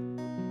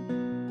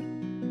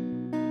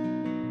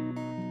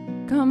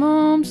 Come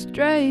home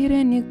straight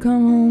and you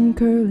come home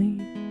curly.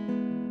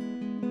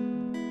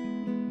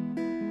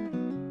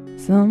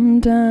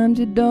 Sometimes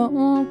you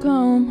don't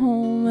come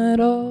home at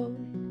all.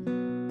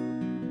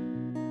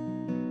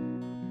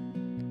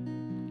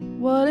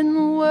 What in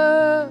the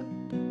world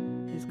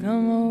has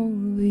come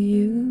over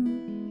you?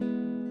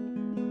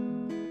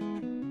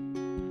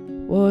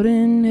 What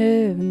in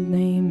heaven's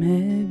name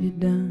have you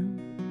done?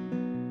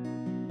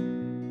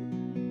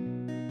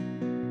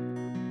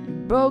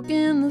 You've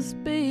broken the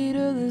speed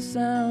of the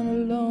sound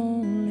of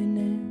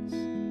loneliness.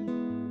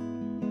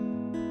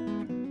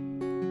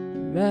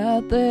 You're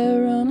out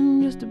there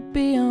running just to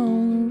be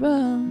on the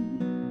run.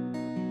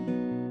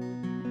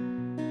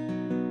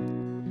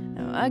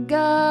 Now I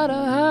got a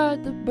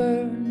heart that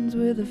burns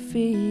with a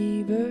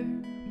fever.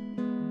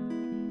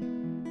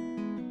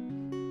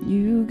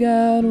 You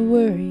got a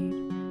worried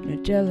and a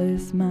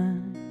jealous mind.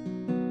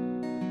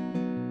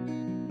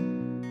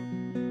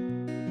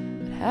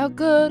 But how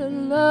could a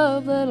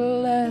love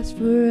that'll last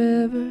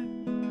forever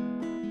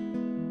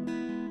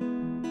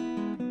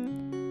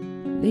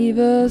leave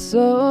us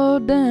so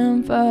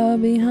damn far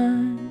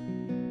behind?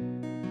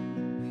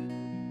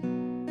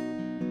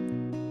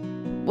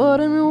 What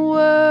in the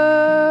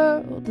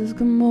world has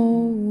come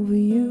over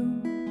you?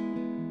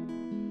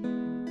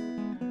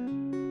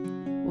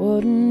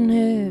 What in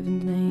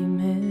heaven's name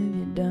have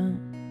you done?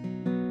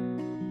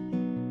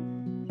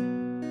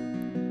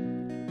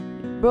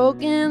 You've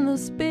broken the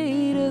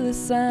speed of the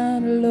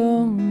sound of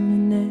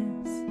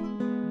loneliness.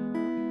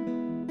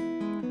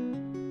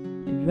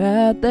 You're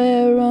out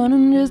there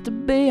running just to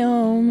be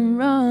on the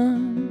run.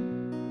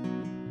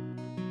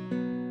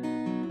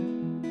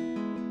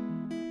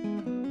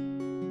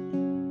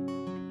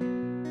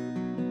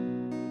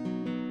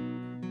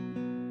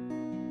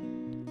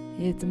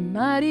 It's a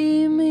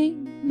mighty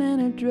mean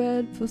and a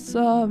dreadful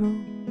sorrow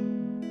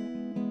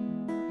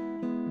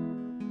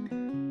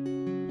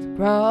to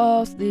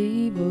cross the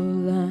evil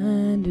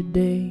line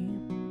today.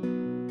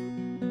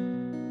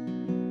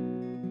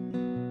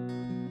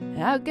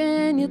 How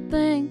can you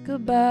think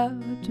about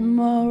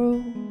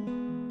tomorrow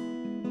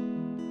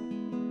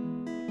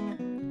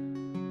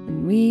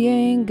when we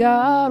ain't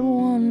got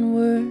one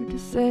word to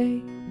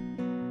say?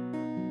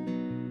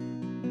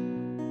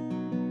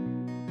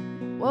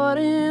 What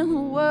in the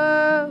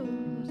world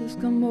has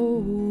come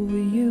over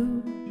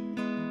you?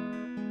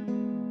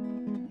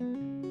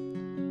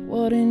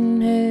 What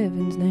in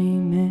heaven's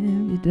name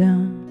have you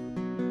done?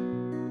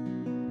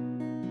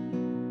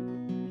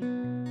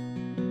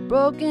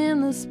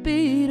 Broken the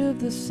speed of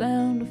the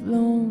sound of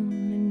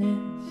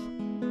loneliness.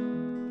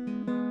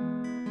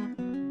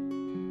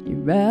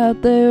 You're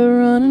out there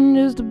running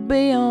just to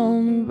be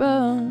on the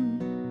run.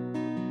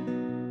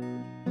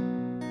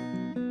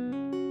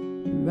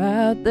 You're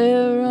out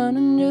there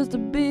running just to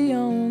be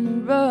on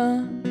the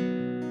run.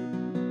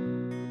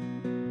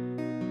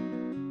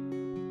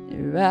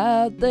 You're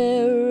out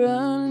there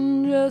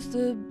running just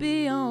to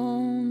be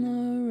on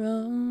the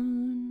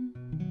run.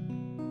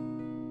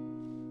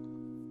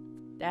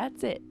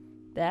 That's it.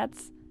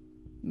 That's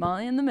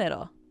Molly in the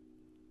Middle.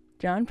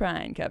 John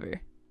Prine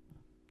cover.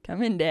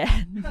 Come in,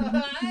 Dad.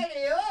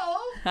 Heidi-ho.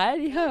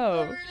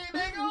 Heidi-ho. A really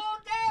big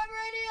old-time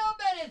radio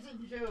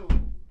medicine show.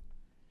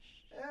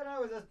 And I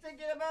was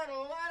thinking about a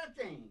lot of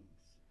things.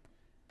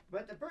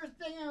 But the first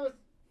thing I was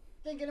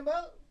thinking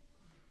about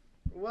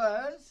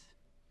was,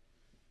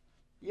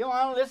 you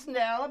want to listen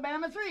to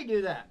Alabama 3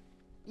 do that.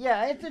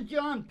 Yeah, it's a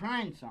John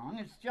Prine song.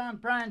 It's John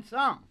Prine's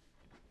song.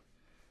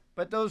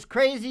 But those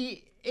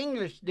crazy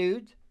English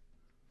dudes,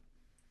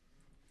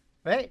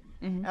 right?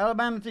 Mm-hmm.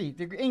 Alabama 3,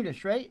 they're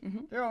English, right?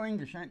 Mm-hmm. They're all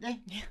English, aren't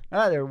they? Yeah.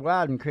 Ah, they're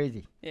wild and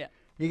crazy. Yeah.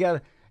 You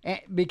gotta,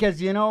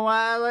 because you know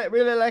why I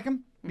really like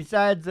them?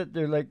 Besides that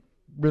they're like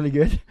really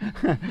good.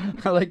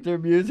 I like their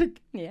music.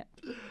 Yeah.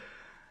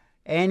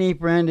 Any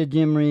friend of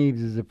Jim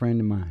Reeves is a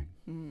friend of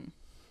mine.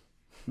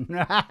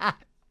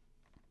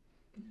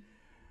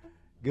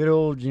 Good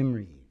old Jim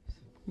Reeves.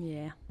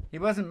 Yeah. He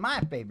wasn't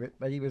my favorite,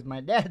 but he was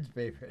my dad's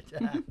favorite.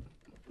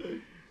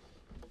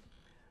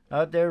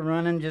 Out there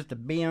running just to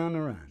be on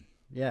the run.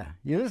 Yeah.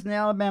 You listen to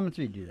Alabama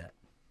 3 do that.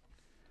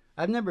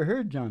 I've never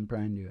heard John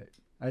Prine do it.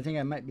 I think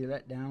I might be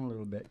let down a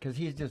little bit because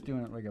he's just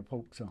doing it like a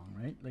folk song,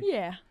 right? Like,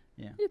 Yeah.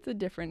 Yeah. It's a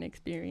different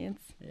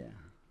experience. Yeah.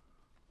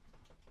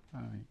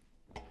 All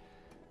right.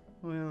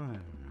 Well, I don't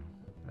know.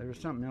 There was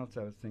something else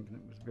I was thinking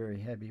that was very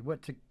heavy.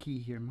 What's the key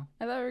here, Mom?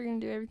 I thought we were going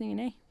to do everything in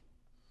A.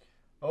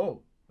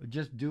 Oh,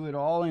 just do it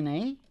all in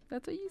A?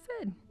 That's what you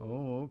said.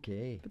 Oh,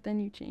 okay. But then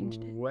you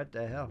changed it. What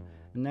the hell?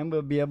 And then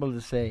we'll be able to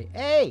say,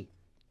 hey!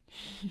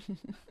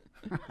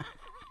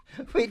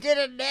 We did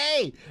it in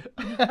A!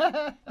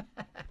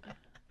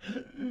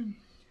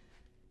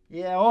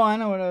 Yeah, oh, I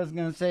know what I was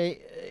going to say.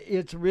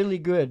 It's really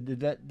good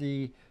that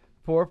the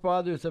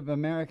forefathers of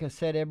America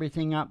set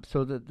everything up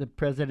so that the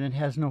president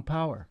has no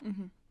power,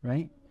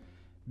 right?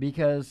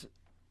 Because,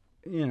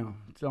 you know,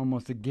 it's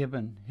almost a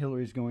given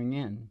Hillary's going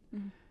in.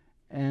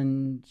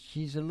 And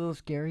she's a little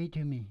scary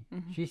to me.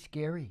 She's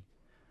scary.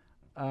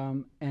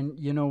 And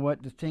you know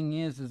what? The thing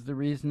is the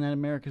reason that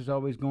America's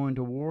always going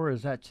to war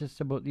is that's just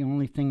about the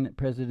only thing that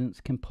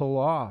presidents can pull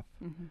off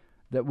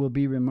that will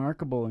be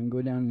remarkable and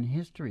go down in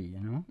history, you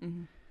know?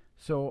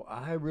 So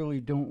I really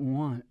don't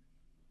want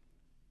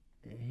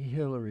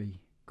Hillary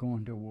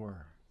going to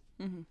war.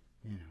 You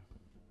know,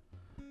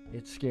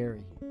 it's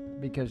scary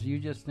because you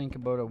just think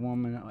about a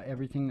woman,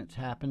 everything that's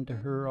happened to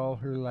her all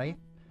her life.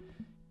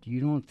 You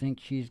don't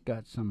think she's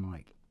got some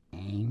like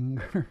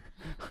anger?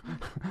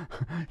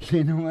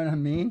 You know what I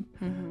mean?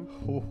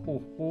 Ho,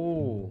 ho,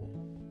 ho.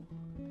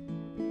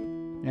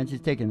 And she's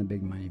taking the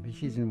big money, but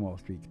she's in Wall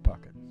Street's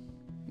pocket.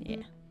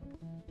 Yeah.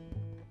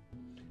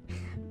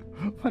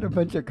 What a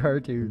bunch of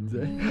cartoons.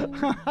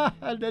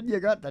 And then you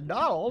got the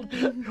Donald.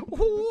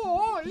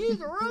 Oh, he's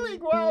really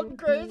wild and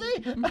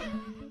crazy.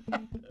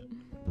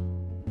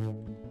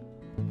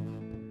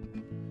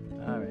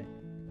 All right.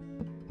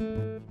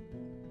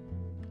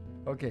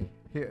 Okay.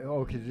 Here.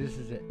 Okay, this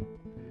is it.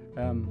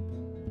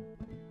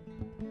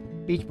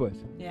 Beach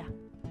Boys. Yeah.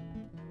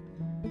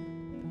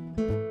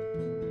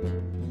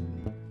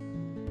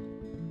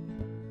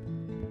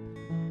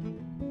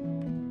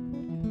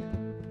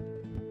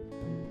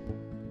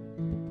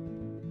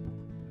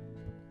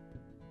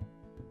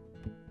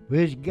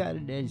 Well, she got her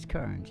daddy's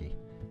car and she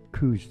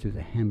cruised to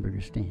the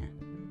hamburger stand.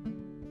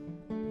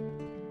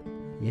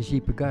 Yeah, she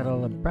forgot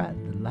all about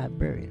the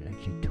library like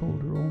she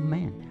told her old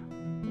man now.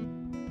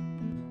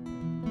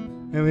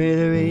 And with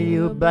the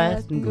radio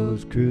blasting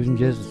goes cruising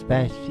just as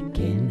fast as she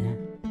can now.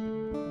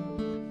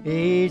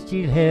 Hey,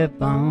 she'll have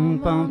fun,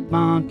 fun,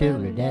 fun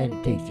till her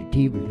daddy takes her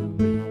T-bird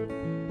away.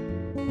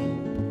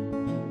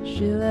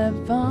 She'll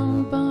have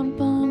fun, fun,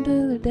 fun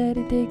till her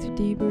daddy takes her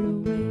T-bird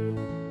away.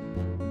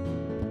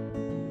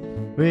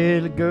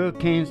 Well, the girl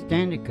can't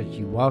stand it 'cause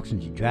she walks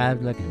and she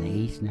drives like an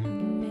ace now.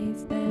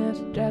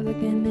 She drives like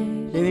an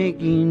ace. They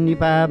make Indy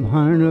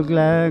 500 look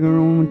like her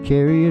own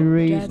chariot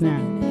race Drives now.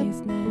 like an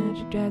ace now.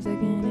 She drives like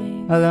an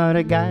ace. A lot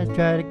of guys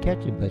try to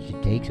catch her, but she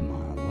takes them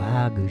on a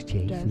wild goose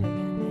chase Drives like now.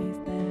 an ace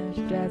now.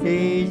 She drives like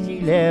Hey, an she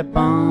ace. left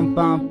bum,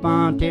 bum,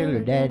 bum till her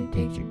daddy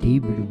takes her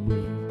T-bird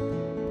away.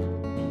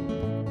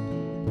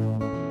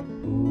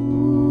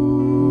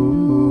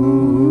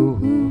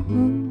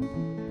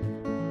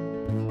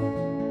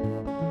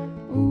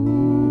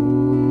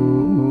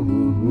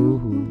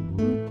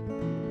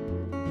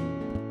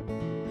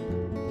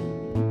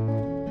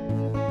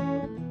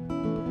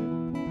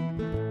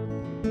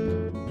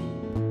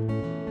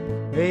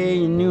 Hey,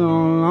 you knew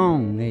all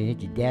along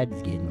that your dad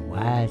was getting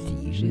wise to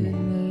you. Shouldn't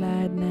have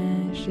lied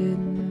now.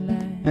 Shouldn't have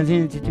lied. And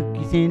since you took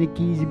your Santa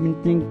keys, you've been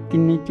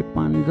thinking that you're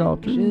on his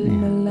altar Shouldn't now.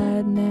 have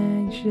lied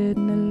now. You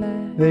shouldn't have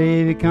lied. But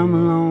if you come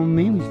along with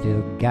me, we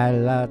still got a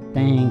lot of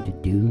things to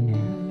do now.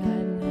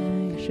 Lied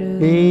now. You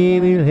shouldn't Hey,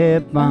 have we'll lied.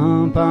 have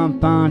fun, fun,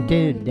 fun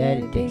till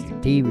daddy takes the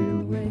T-bird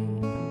away.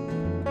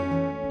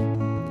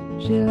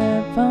 She'll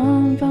have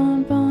fun,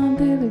 fun, fun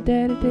till her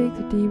daddy takes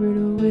her T-bird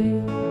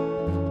away.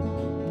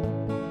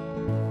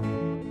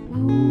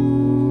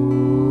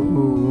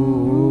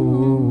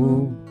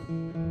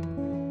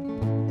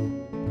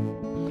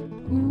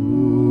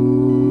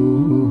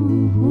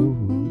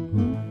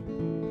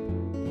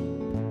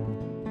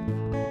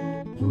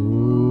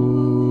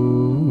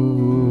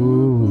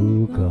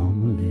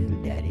 Come,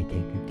 little daddy,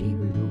 take your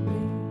T-bird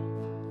away.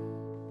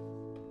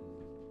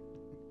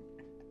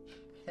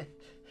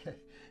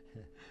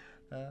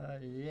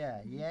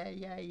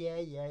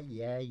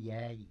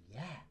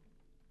 Yeah.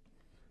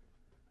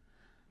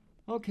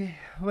 Okay,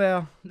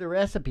 well, the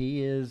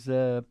recipe is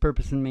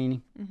purpose and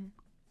meaning,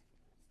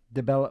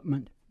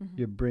 development,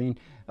 Your brain.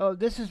 Oh,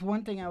 this is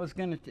one thing I was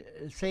going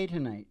to say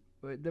tonight.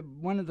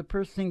 One of the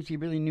first things you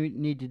really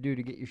need to do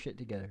to get your shit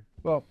together,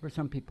 well, for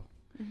some people,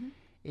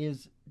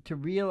 is to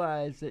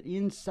realize that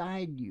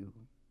inside you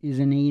is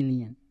an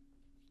alien.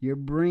 Your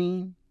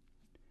brain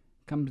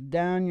comes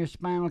down your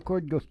spinal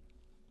cord,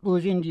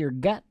 goes into your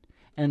gut,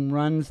 and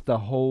runs the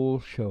whole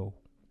show.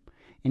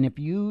 And if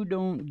you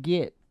don't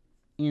get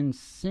in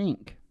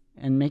sync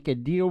and make a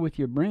deal with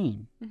your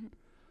brain,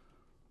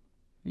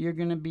 you're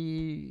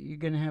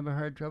gonna have a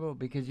hard trouble,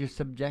 because you're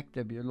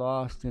subjective. You're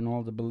lost in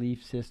all the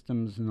belief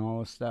systems and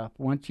all the stuff.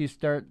 Once you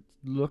start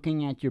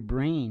looking at your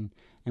brain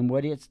and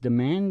what it's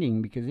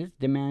demanding, because it's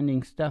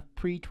demanding stuff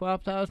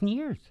pre-12,000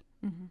 years.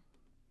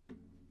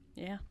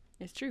 Yeah,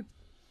 it's true.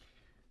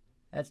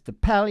 That's the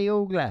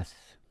paleo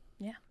glasses.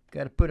 Yeah.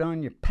 Got to put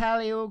on your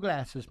paleo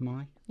glasses,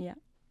 Molly. Yeah.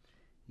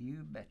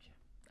 You betcha.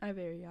 I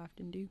very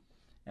often do.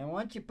 And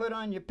once you put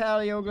on your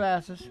paleo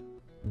glasses,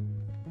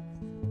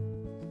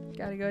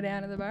 gotta go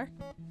down to the bar.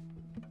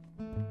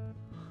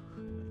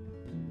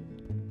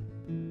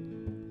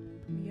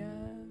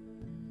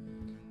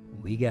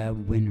 We got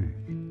winners.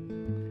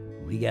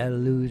 We got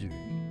losers.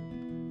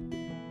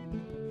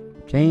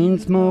 Chain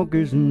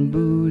smokers and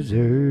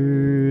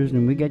boozers.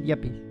 And we got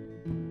yuppies.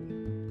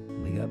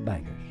 We got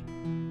bikers.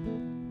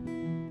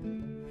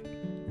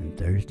 And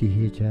thirsty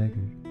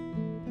hitchhikers.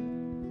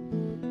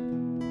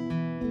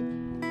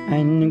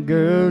 And the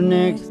girl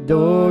next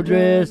door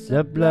dressed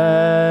up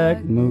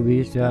like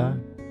movie star.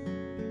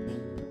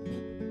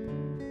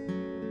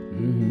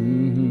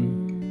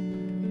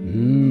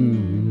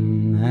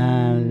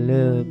 I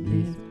love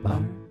this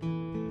bar.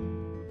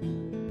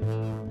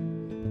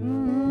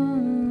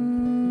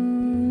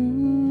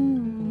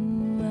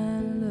 I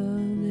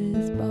love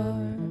this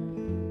bar.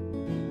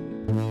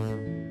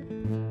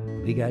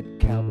 We got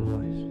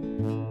cowboys.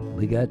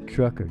 We got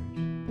truckers.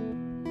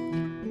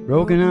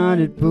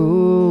 Broken-hearted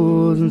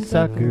fools and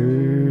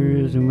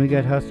suckers. And we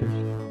got hustlers.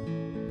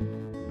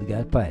 We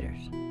got fighters.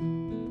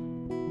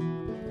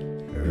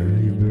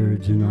 Early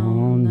birds and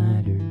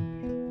all-nighters.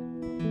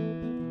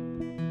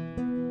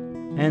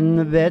 And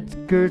the vets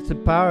curse the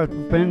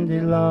powerful friend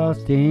they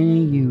lost in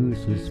a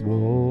useless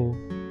war.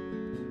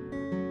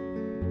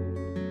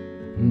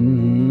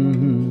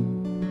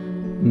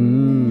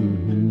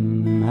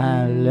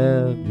 I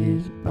love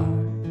this bar.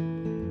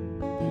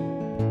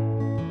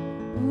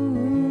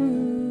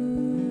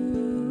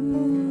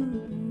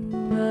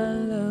 I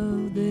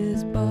love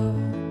this bar.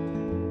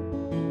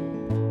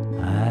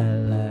 I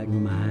like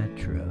my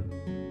truck.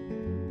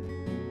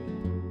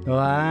 Oh,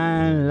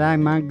 I like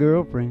my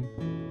girlfriend.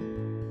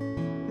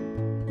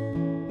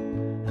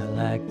 I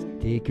like to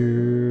take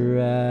her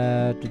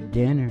out to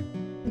dinner.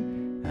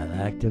 I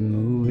like to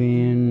move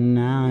in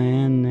now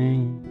and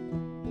then.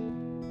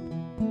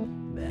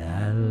 But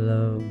I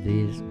love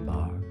this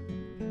bar.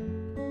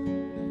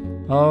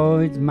 Oh,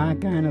 it's my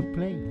kind of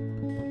place.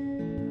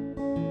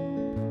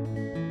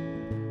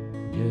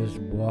 Just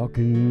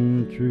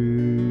walking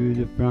through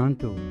the front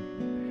door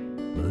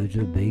puts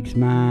a big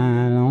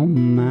smile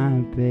on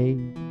my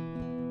face.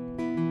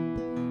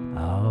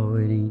 Oh,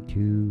 it ain't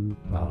too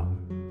far.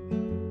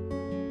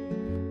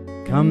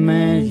 Come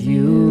as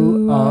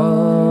you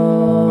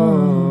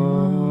are.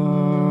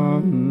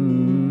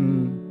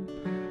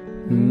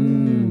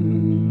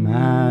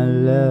 I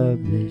love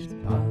this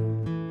bar.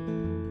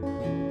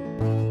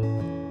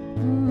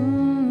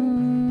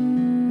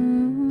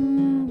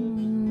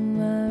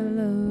 I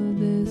love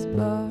this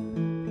bar.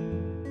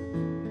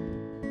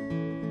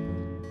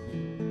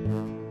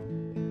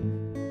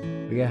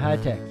 We got high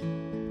techs.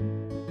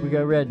 We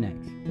got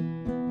rednecks.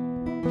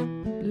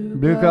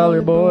 Blue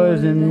collar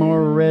boys and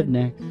more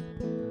rednecks.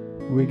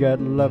 We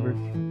got lovers.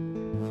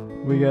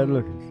 We got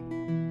lookers.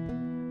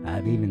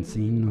 I've even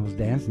seen those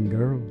dancing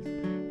girls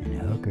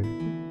and hookers.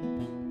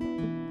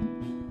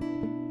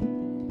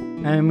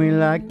 And we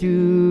like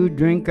to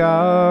drink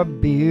our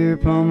beer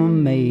from a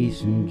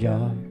mason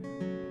jar.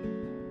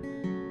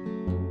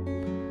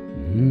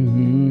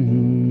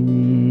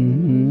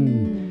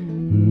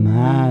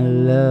 I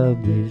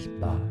love this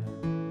bar.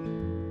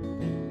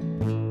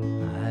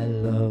 I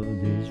love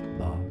this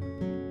bar.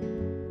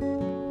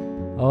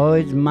 Oh,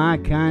 it's my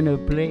kind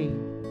of place.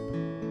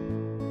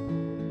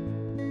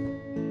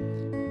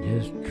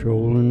 Just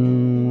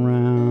trolling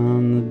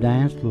around the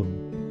dance floor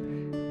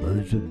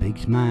puts a big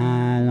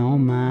smile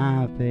on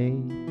my face.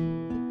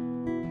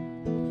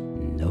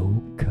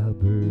 No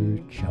cover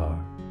charge.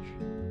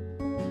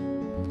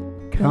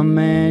 Come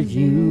as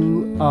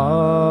you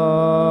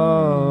are.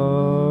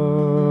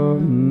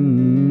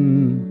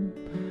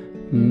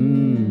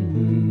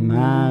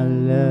 I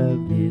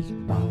love this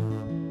bar.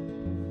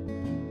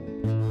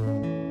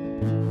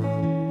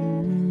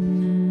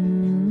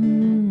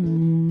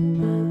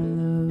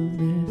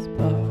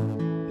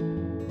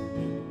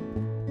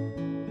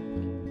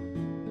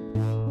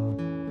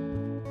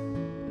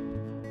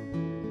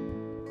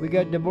 We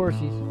got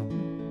divorcees.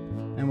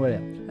 And what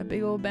else? A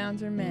big old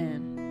bouncer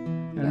man.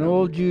 An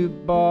old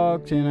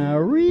jukebox and a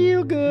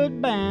real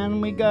good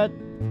band. We got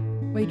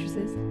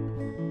waitresses.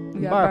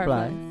 We got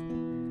barflies.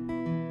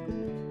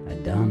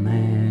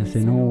 dumbass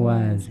and a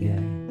wise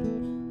guy.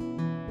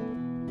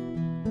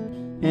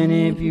 And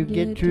if you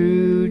get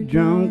too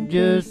drunk,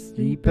 just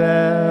sleep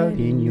out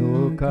in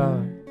your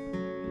car.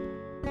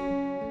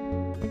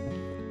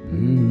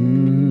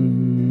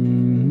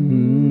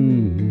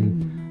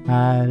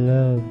 I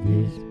love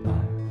this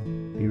bar.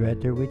 Be right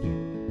there with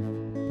you.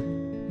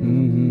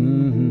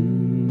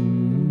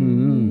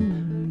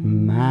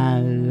 I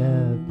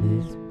love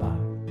this bar.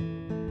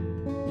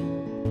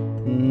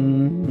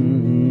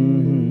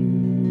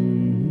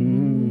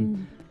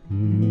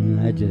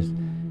 I just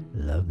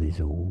love this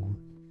old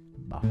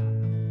bar.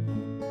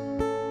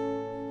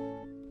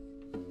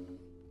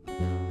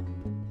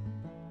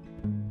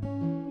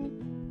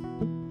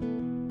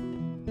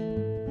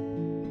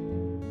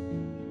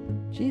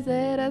 She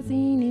said, I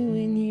seen you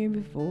in here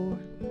before.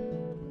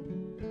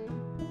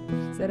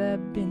 Said,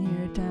 I've been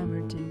here a time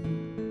or two.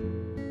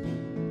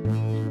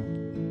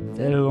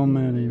 Said, hello,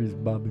 my name is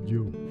Bobby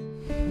Joe.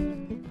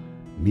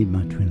 Meet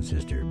my twin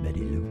sister,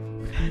 Betty Lou.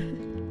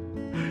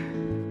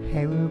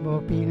 Hey, we're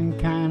both feeling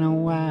kind of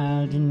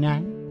wild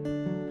tonight.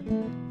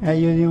 Hey,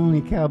 you're the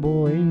only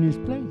cowboy in this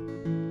place.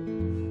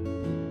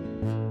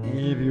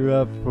 If you're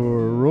up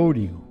for a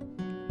rodeo,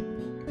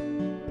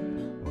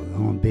 we're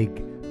gonna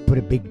put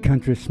a big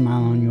country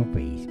smile on your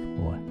face,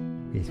 boy.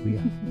 Yes, we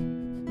are.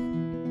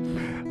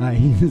 I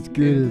ain't as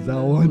good as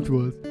I once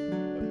was.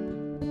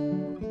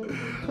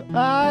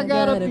 I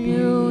got a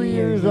few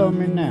years on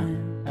me now.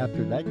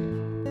 After that,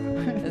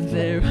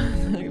 there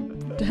was a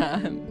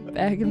time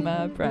back in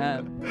my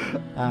prime.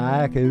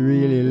 I could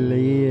really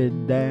lay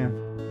it down.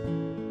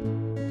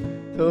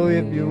 So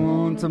if you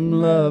want some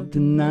love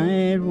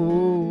tonight,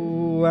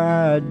 oh,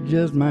 I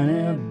just might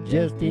have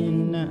just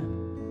enough.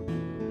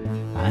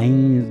 I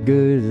ain't as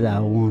good as I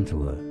once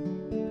was,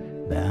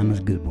 but I'm as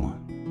good one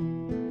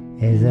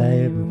as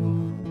I ever was.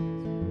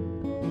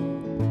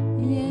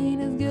 He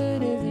ain't as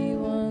good as he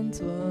once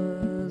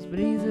was, but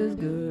he's as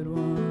good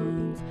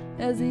once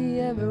as he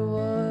ever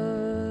was.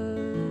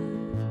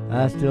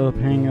 I still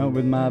hang out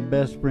with my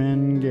best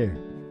friend Gary.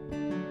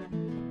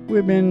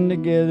 We've been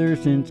together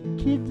since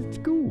kids at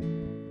school.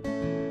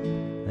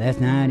 Last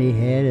night he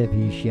had a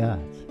few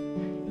shots,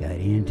 got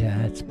in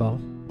tight spot,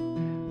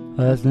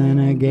 hustling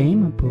a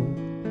game of pool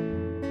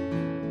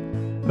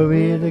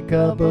with a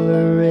couple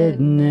of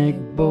redneck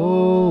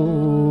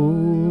boys,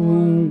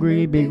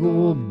 great big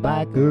old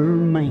biker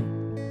man.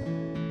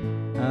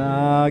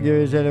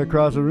 Gary said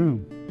across the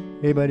room,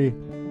 hey buddy,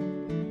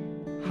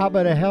 how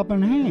about a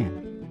helping hand?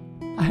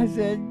 I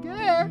said,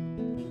 yeah.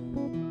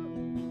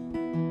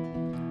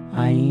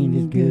 I ain't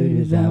as good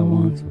as I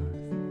once was.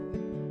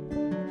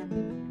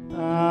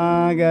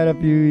 I got a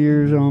few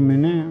years on me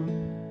now.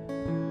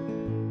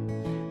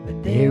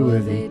 But there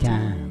was a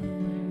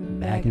time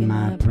back in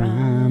my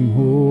prime,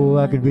 oh,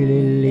 I could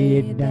really lay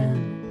it down.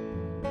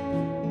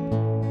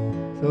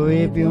 So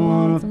if you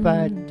wanna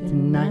fight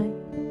tonight,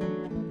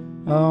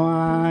 oh,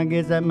 I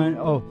guess that meant,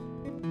 oh,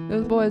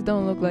 those boys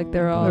don't look like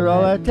they're all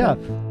that tough.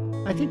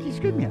 I think you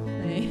screwed me up.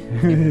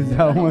 As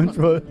I once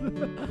was.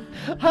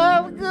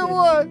 Have a good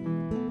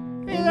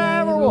one. And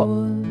I ever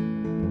was.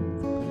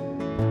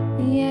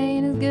 He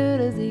ain't as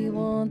good as he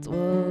once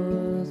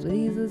was, but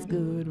he's as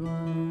good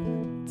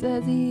once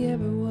as he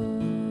ever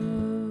was.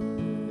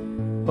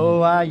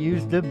 Oh, I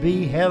used to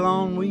be hell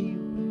on wheels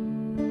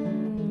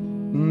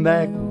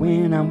back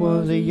when I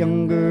was a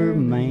younger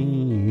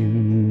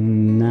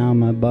man. Now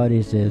my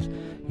body says,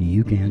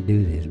 you can't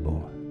do this,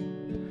 boy.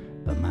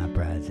 But my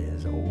pride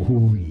says,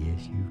 oh,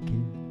 yes, you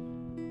can.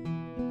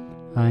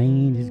 I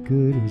ain't as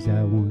good as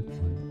I once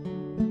was.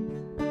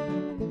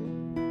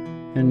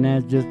 And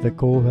that's just the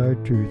cold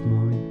hard truth,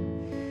 Molly.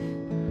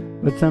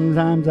 But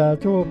sometimes I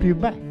throw a few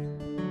back.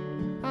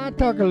 I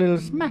talk a little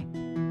smack.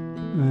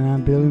 And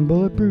I'm feeling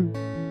bulletproof.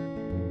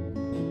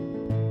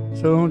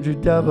 So don't you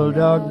double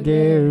dog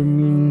dare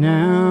me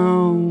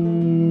now,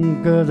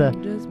 'cause I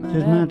just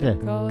might to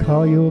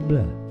call your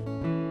bluff.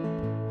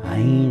 I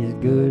ain't as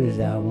good as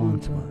I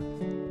once was,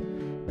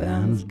 but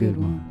I'm as good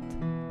once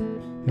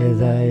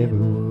as I ever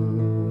was.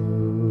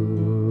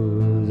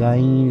 I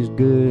ain't as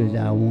good as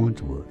I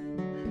once was,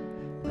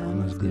 but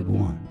I'm as good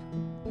once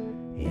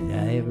as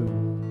I ever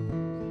was.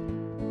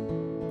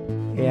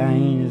 Yeah, I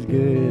ain't as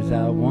good as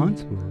I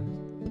once was,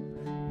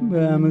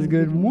 but I'm as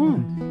good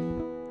once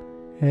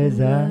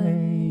as I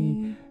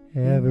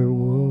ever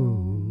was.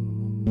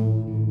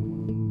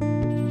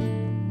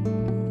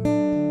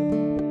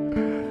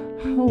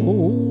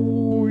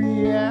 Oh,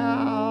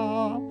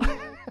 yeah.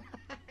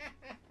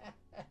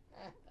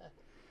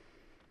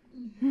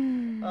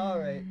 All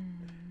right.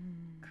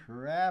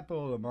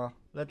 Crapola, Ma.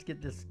 Let's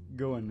get this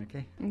going,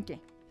 okay? Okay.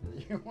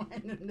 You're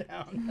winding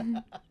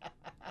down.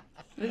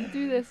 Let's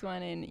do this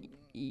one in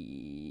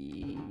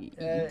E.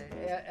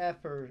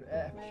 F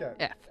sharp.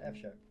 F. F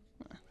sharp.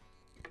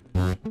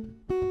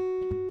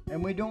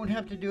 And we don't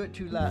have to do it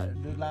too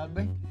loud. The loud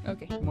way.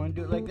 Okay. You want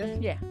to do it like this?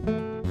 Yeah.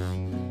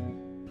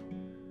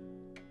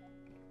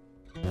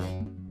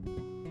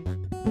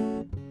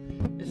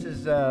 This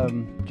is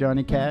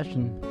Johnny Cash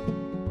and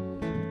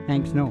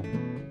Hank Snow.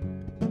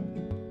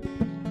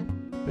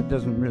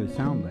 doesn't really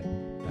sound like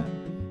that.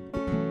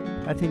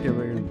 I think they're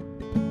very.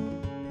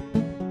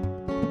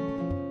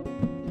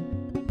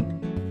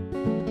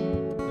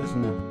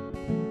 Listen now.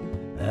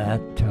 I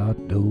taught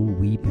the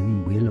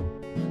weeping willow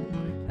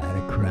how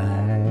to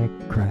cry,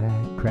 cry,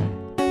 cry.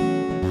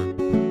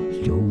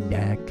 Showed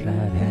that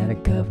cloud had a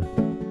cover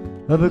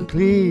of a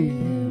clear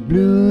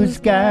blue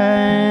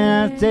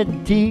sky. I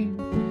said, tears,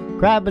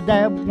 cry, but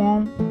that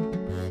woman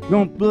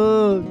gonna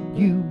flood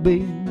you,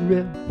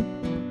 baby.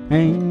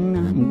 And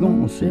I'm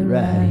gonna sit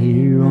right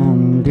here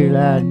until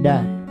I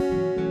die.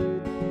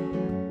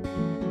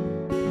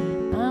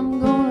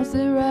 I'm gonna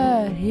sit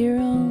right here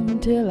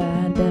until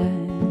I die.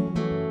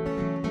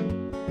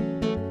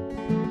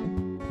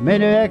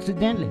 Met her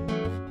accidentally,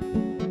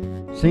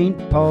 St.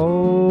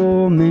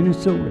 Paul,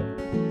 Minnesota.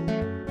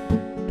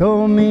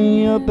 Tore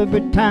me up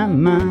every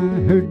time I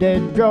heard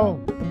that draw,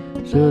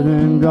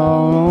 southern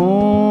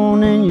drawl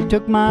on, and you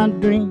took my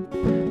dream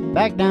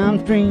back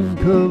downstream,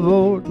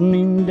 cavorting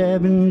in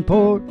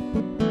Davenport,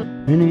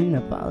 and then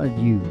I followed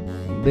you,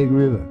 Big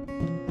River,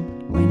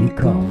 when you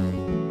called.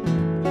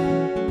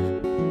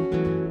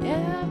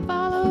 Yeah, I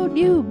followed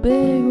you,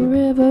 Big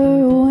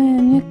River,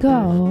 when you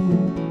called.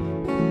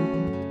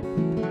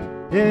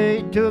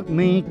 They took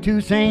me to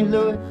St.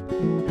 Louis,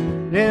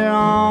 later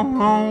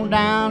on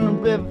down the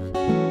river.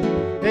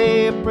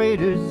 Hey, a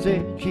freighter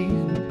said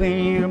she's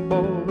been here,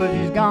 boy, but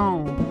she's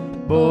gone,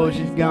 boy,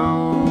 she's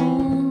gone.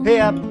 Hey,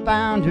 I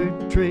found her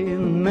trail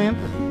in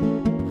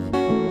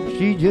Memphis.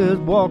 She just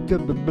walked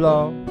up the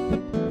block.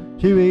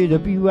 She raised a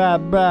few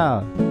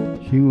eyebrows.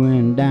 She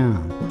went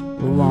down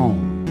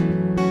alone.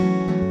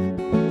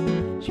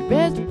 She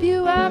raised a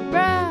few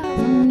eyebrows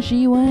and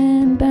she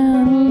went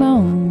down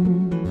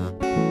alone.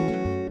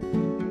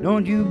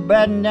 Don't you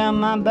batten down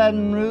my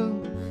Baton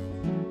Rouge,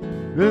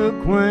 Little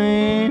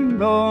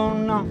Queen, oh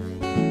no.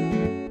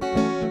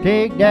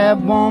 Take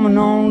that woman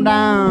on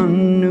down to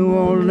New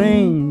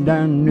Orleans,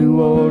 down to New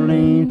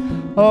Orleans.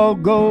 Oh,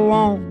 go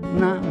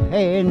on, I've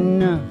had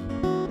enough.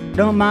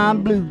 Don't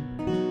mind blue,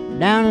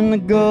 down in the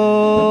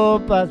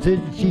Gulf. I said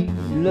she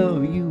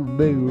love you,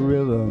 Big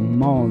River,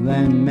 more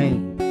than me.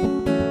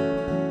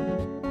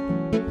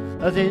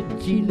 I said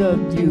she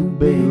loved you,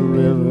 Big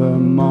River,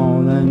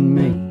 more than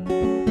me.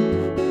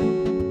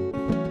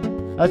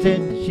 I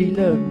said she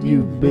loved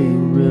you, Big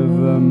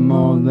River,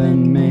 more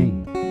than me.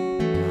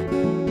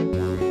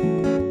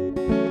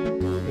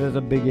 There's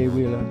a Big A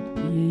Wheeler.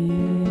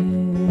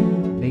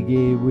 Yeah. Big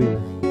A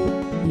Wheeler.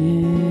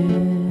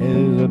 Yeah.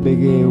 There's a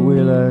Big A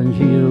Wheeler and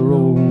she's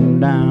rolling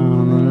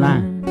down the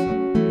line.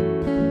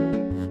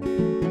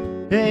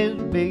 There's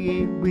a Big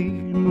A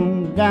Wheeler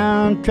moving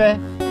down the track.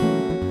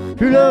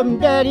 True love and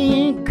daddy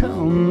ain't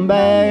come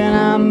back and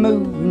I'm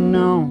moving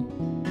on.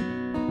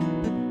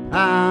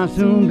 I'll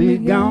soon be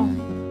gone.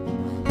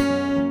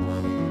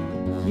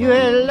 You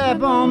had a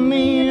laugh on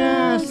me and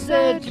I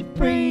set you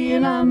free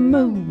and I'm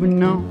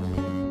moving on.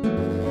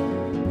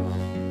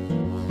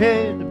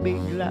 Heard the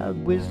big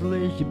loud whistle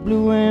as she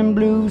blew and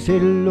blew.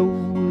 Said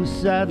hello,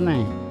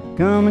 sideline,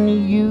 coming to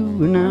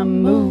you and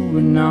I'm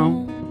moving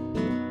on.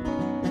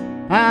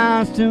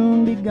 I'll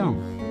soon be gone.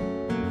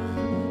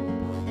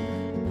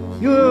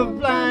 You're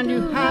flying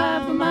too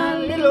high for my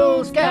little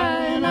old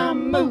sky and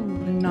I'm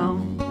moving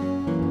on.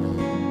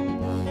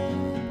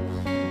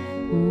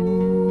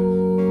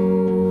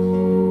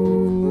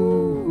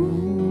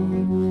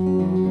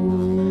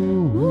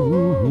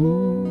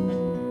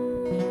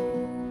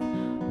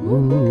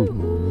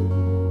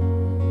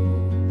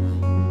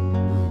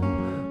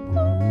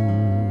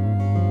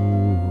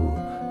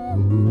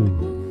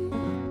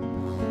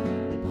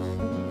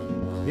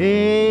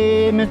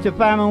 Hey, Mr.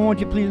 Fireman, won't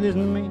you please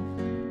listen to me?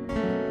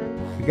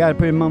 I got a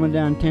pretty mama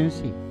down in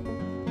Tennessee.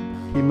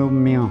 Keep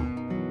moving me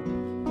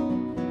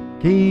on.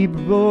 Keep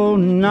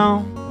rolling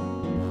on.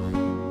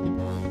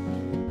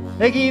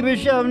 They keep her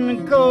shoving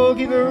the coal,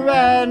 keep her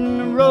riding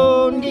the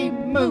road and keep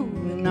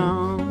moving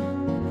on.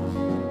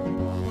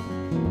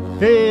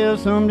 Hey,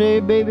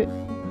 someday, baby,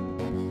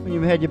 when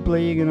you've had your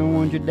play, you're gonna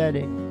want your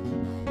daddy.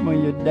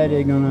 When your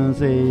daddy gonna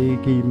say,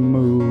 keep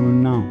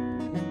moving on.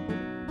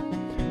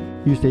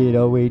 You stayed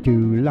away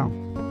too long.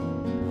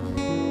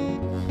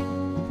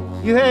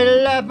 You had a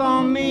laugh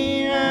on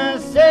me and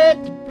I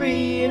set you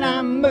free and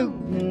I'm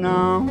moving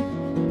on.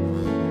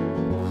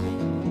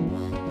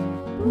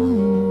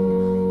 Ooh.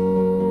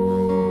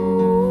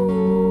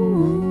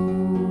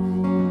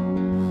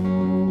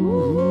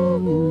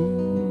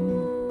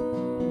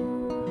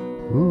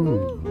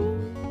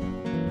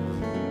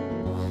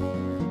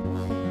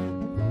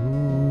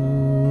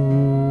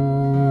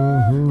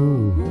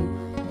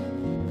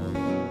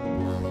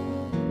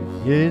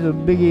 There's a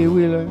biggie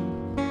wheeler.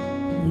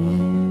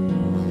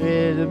 Yeah.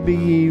 There's a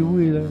biggie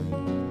wheeler.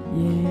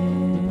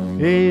 Yeah.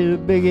 There's a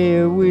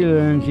biggie wheeler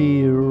and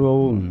she's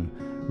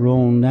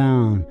rolling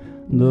down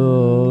the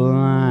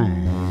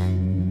line.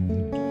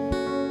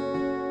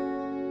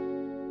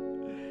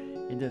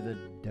 Into the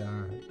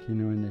dark, you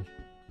know, in this.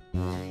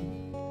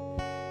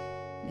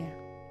 Yeah.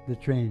 The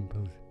train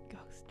pulls.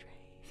 Ghost train.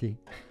 See?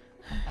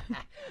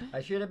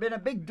 I should have been a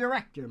big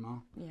director, Ma.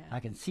 Yeah. I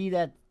can see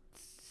that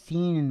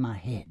scene in my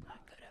head. I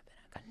could have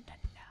been a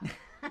contender.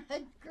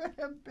 I could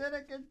have been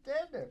a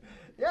contender.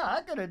 Yeah,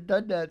 I could have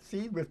done that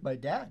scene with my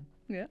dad.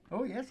 Yeah.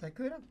 Oh, yes, I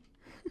could have.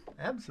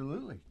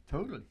 Absolutely.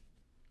 Totally.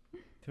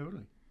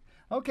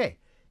 Okay,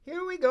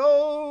 here we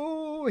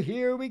go.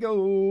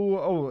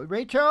 Oh,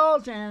 Ray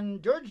Charles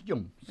and George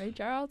Jones. Ray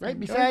Charles Right and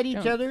beside George each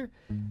Jones. other.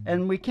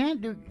 And we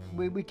can't do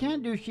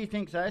She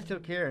Thinks I Still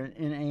Care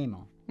in A,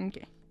 Ma.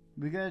 Okay.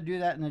 We got to do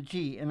that in a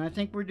G. And I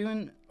think we're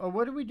doing,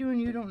 what are we doing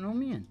You Don't Know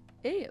Me in?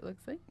 A, it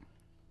looks like.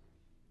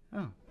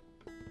 Oh.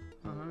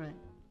 All right.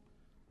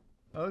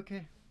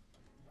 Okay.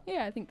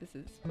 Yeah, I think this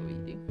is what we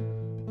do.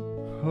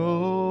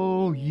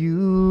 Oh,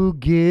 you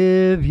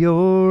give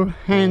your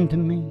hand to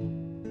me,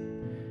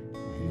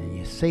 and then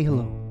you say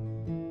hello.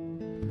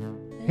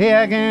 Hey,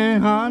 I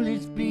can hardly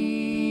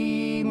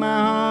speak, my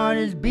heart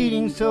is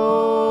beating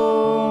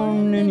so,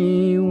 and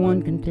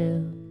anyone can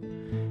tell.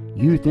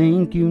 You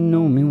think you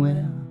know me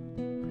well,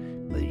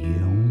 but you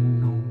don't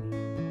know me.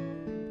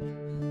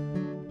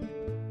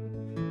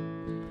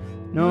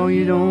 No,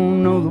 you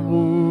don't know the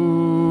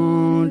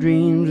one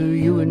dreams of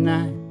you at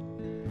night.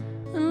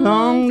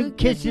 Long to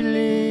kiss your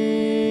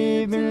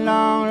lips and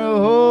long to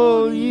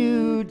hold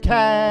you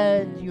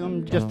tight.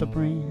 I'm just a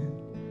friend.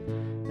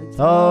 That's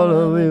all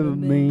I've ever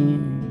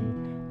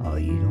been. Oh,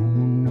 you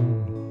don't know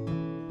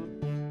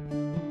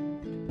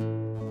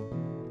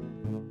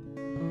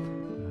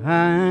me. I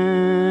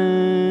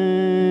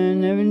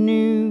never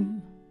knew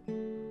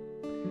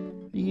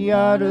the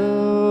art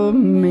of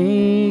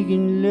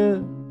making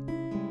love.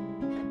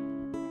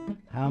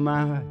 How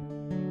my heart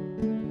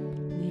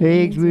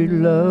aches with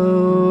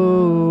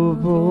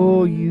love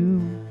for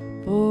you.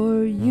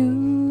 For you.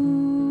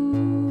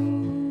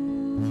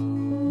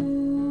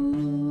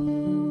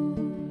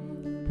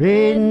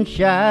 Afraid and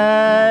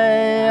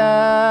shy,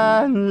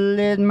 I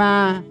let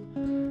my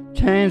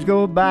chance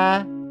go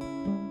by.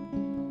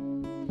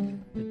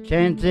 The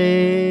chance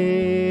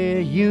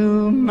that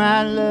you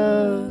might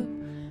love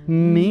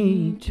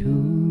me too.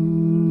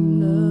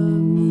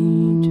 Love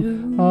me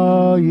too.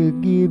 Oh, you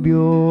give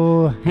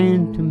your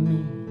hand to me.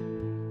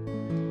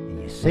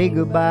 Say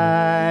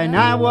goodbye, and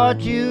I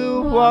watch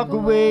you walk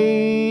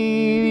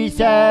away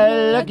beside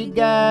a lucky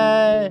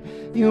guy.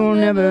 You'll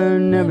never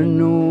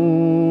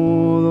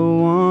know the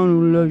one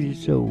who loves you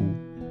so.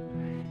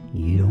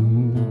 You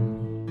don't know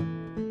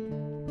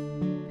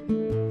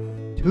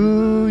me.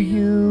 To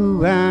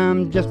you,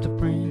 I'm just a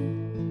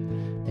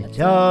friend. That's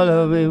all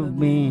I've ever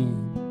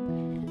been.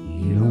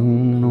 You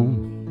don't know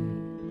me.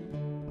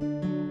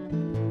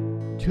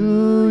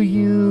 To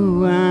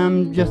you,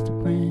 I'm just a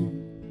friend.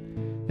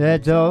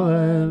 That's all I've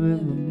ever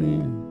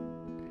been.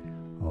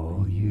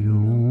 Oh, you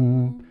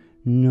don't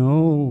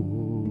know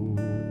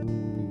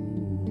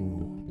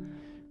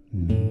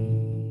me.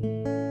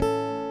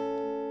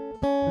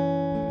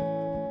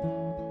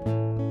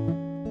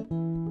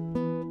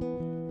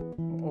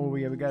 Oh,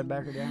 we got it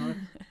back or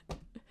down?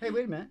 Hey,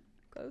 wait a minute.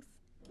 Close.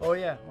 Oh,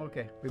 yeah.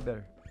 Okay, we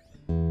better.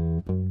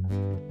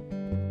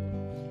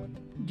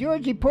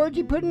 Georgie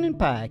Porgy Pudding and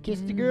Pie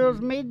kissed the girls,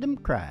 made them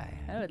cry.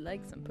 I would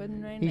like some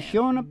pudding right He's now.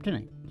 showing up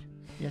tonight.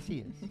 Yes, he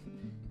is.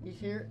 He's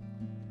here.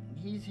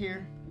 He's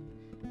here.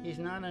 He's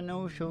not a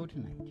no-show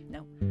tonight.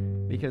 No.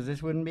 Because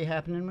this wouldn't be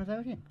happening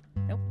without him.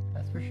 Nope.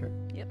 That's for sure.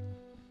 Yep.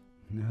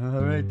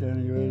 All right,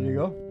 then. You ready to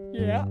go?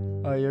 Yeah.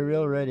 Oh, you're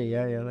real ready.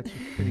 Yeah, looks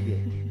pretty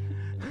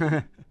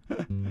good.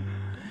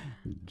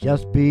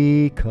 Just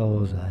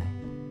because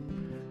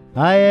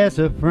I asked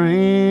a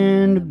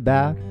friend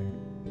about her.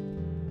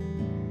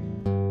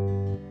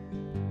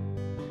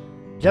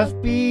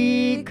 Just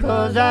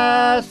because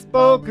I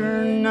spoke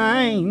her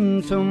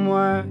name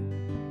somewhere.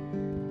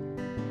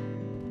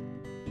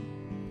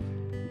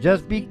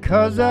 Just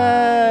because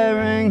I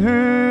rang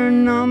her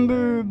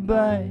number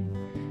by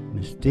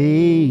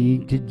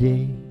mistake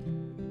today.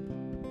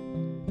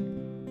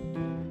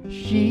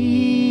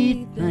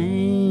 She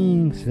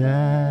thinks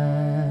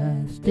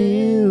I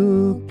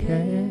still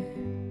care.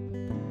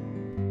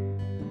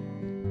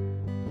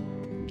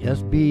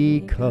 Just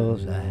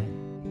because I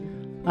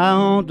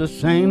haunt the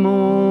same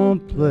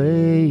old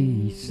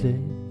places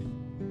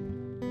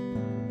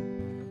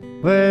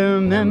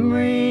where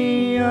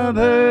memory of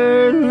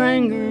her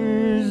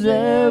lingers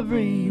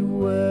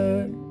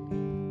everywhere.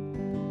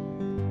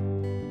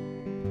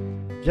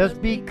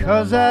 Just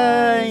because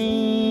I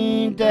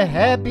ain't the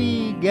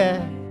happy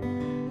guy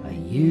I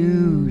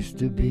used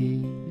to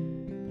be.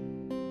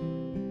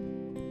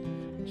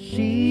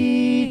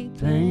 She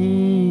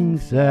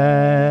thinks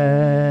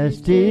I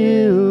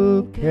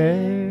still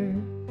care.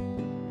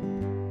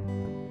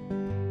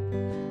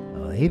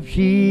 If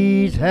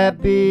she's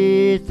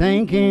happy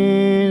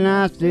thinking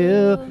I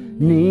still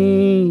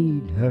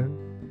need her,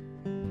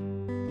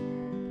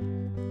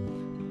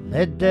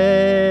 let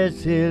that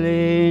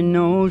silly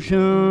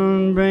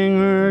notion bring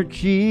her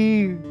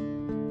cheer.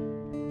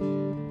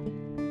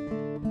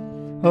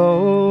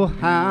 Oh,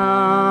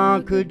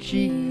 how could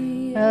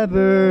she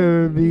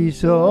ever be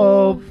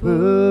so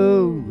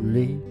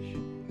foolish?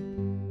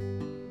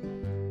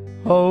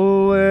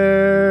 Oh,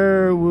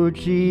 where would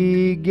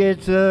she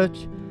get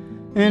such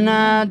an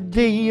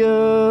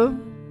idea?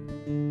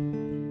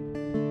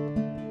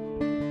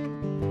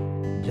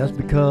 Just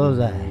because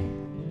I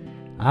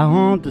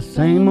haunt the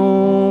same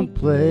old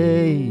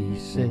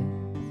places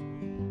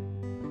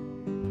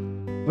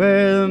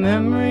where the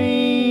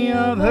memory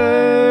of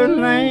her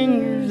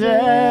lingers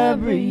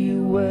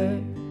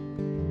everywhere.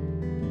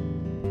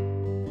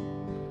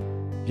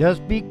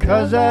 Just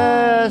because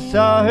I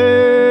saw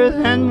her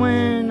then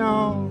went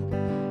all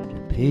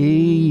to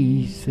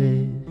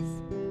pieces.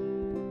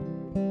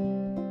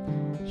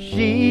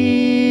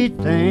 She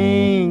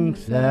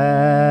thinks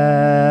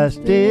I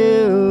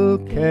still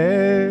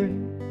care.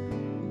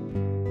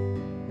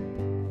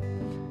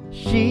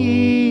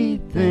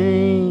 She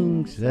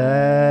thinks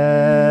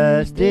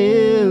I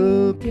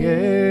still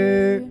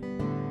care.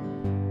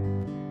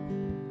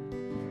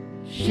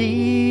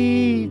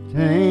 She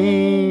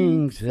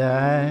thinks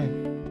I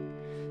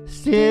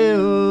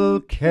still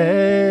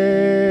care.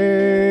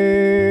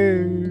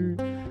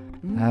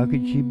 How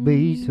could she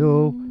be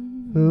so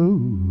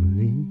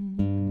foolish?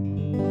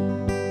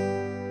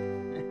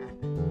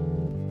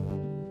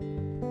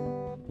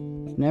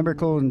 It's never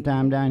closing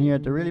time down here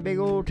at the really big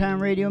old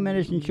time radio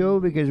medicine show,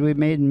 because we've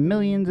made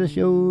millions of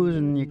shows,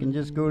 and you can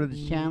just go to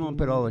this channel and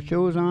put all the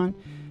shows on.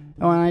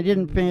 Oh, and I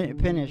didn't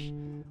finish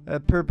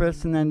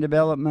purpose, and then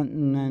development,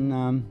 and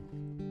then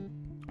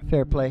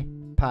fair play,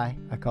 pie,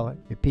 I call it,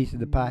 a piece of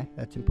the pie.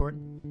 That's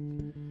important.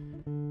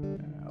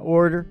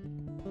 Order,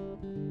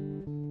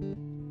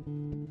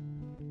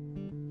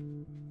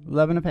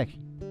 love and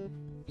affection,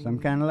 some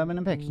kind of love and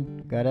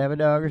affection. Gotta have a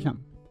dog or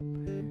something.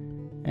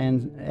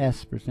 And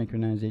S for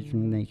synchronization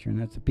with nature, and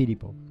that's a PD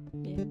pole.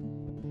 Yeah.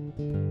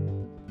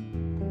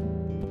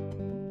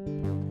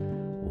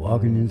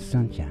 Walking in the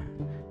sunshine,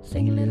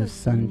 singing a little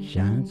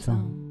sunshine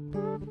song.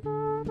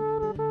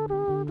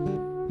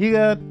 You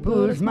got to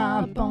put a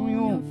smile upon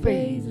your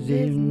face,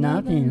 there's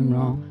nothing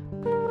wrong.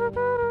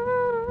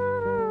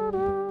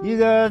 You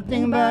got to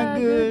think about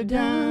good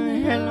time,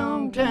 a hell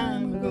long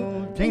time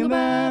ago. Think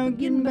about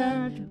getting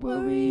about your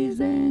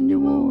worries and your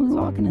woes.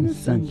 Walking in the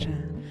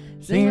sunshine,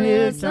 sing a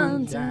little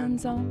sunshine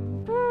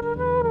song.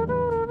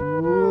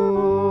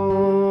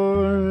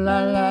 Oh,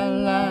 la la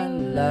la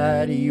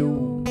la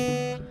dee-oh.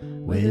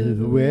 Whether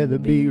the weather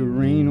be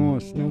rain or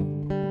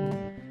snow,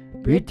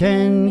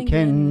 pretend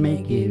can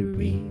make it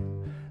real.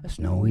 A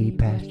snowy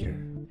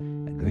pasture,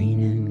 a green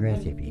and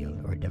grassy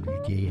field, or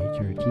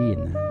GHRT in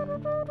the,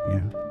 you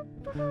know.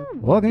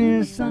 Walking in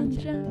the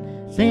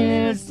sunshine,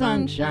 singing a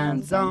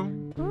sunshine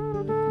song.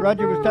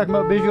 Roger was talking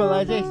about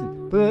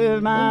visualization. Put a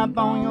smile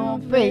on your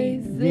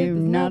face, there's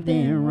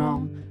nothing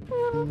wrong.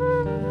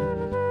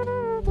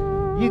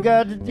 You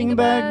got to think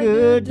about a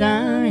good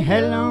time,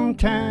 had a long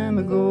time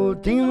ago.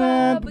 Think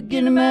about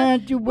forgetting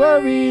about your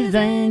worries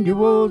and your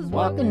woes.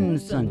 Walking in the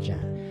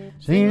sunshine,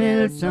 singing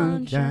a little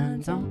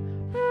sunshine song.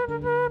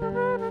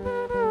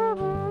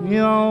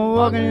 You're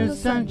walking in the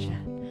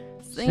sunshine,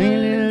 singing a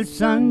little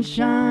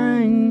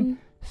sunshine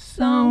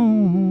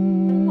song.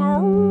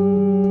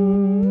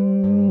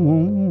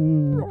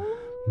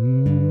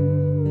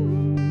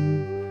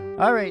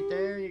 All right,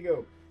 there you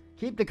go.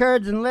 Keep the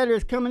cards and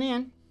letters coming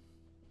in,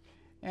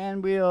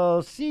 and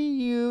we'll see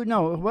you.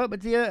 No, what?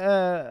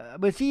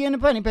 We'll see you in the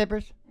funny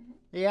papers.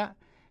 Yeah,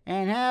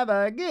 and have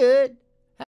a good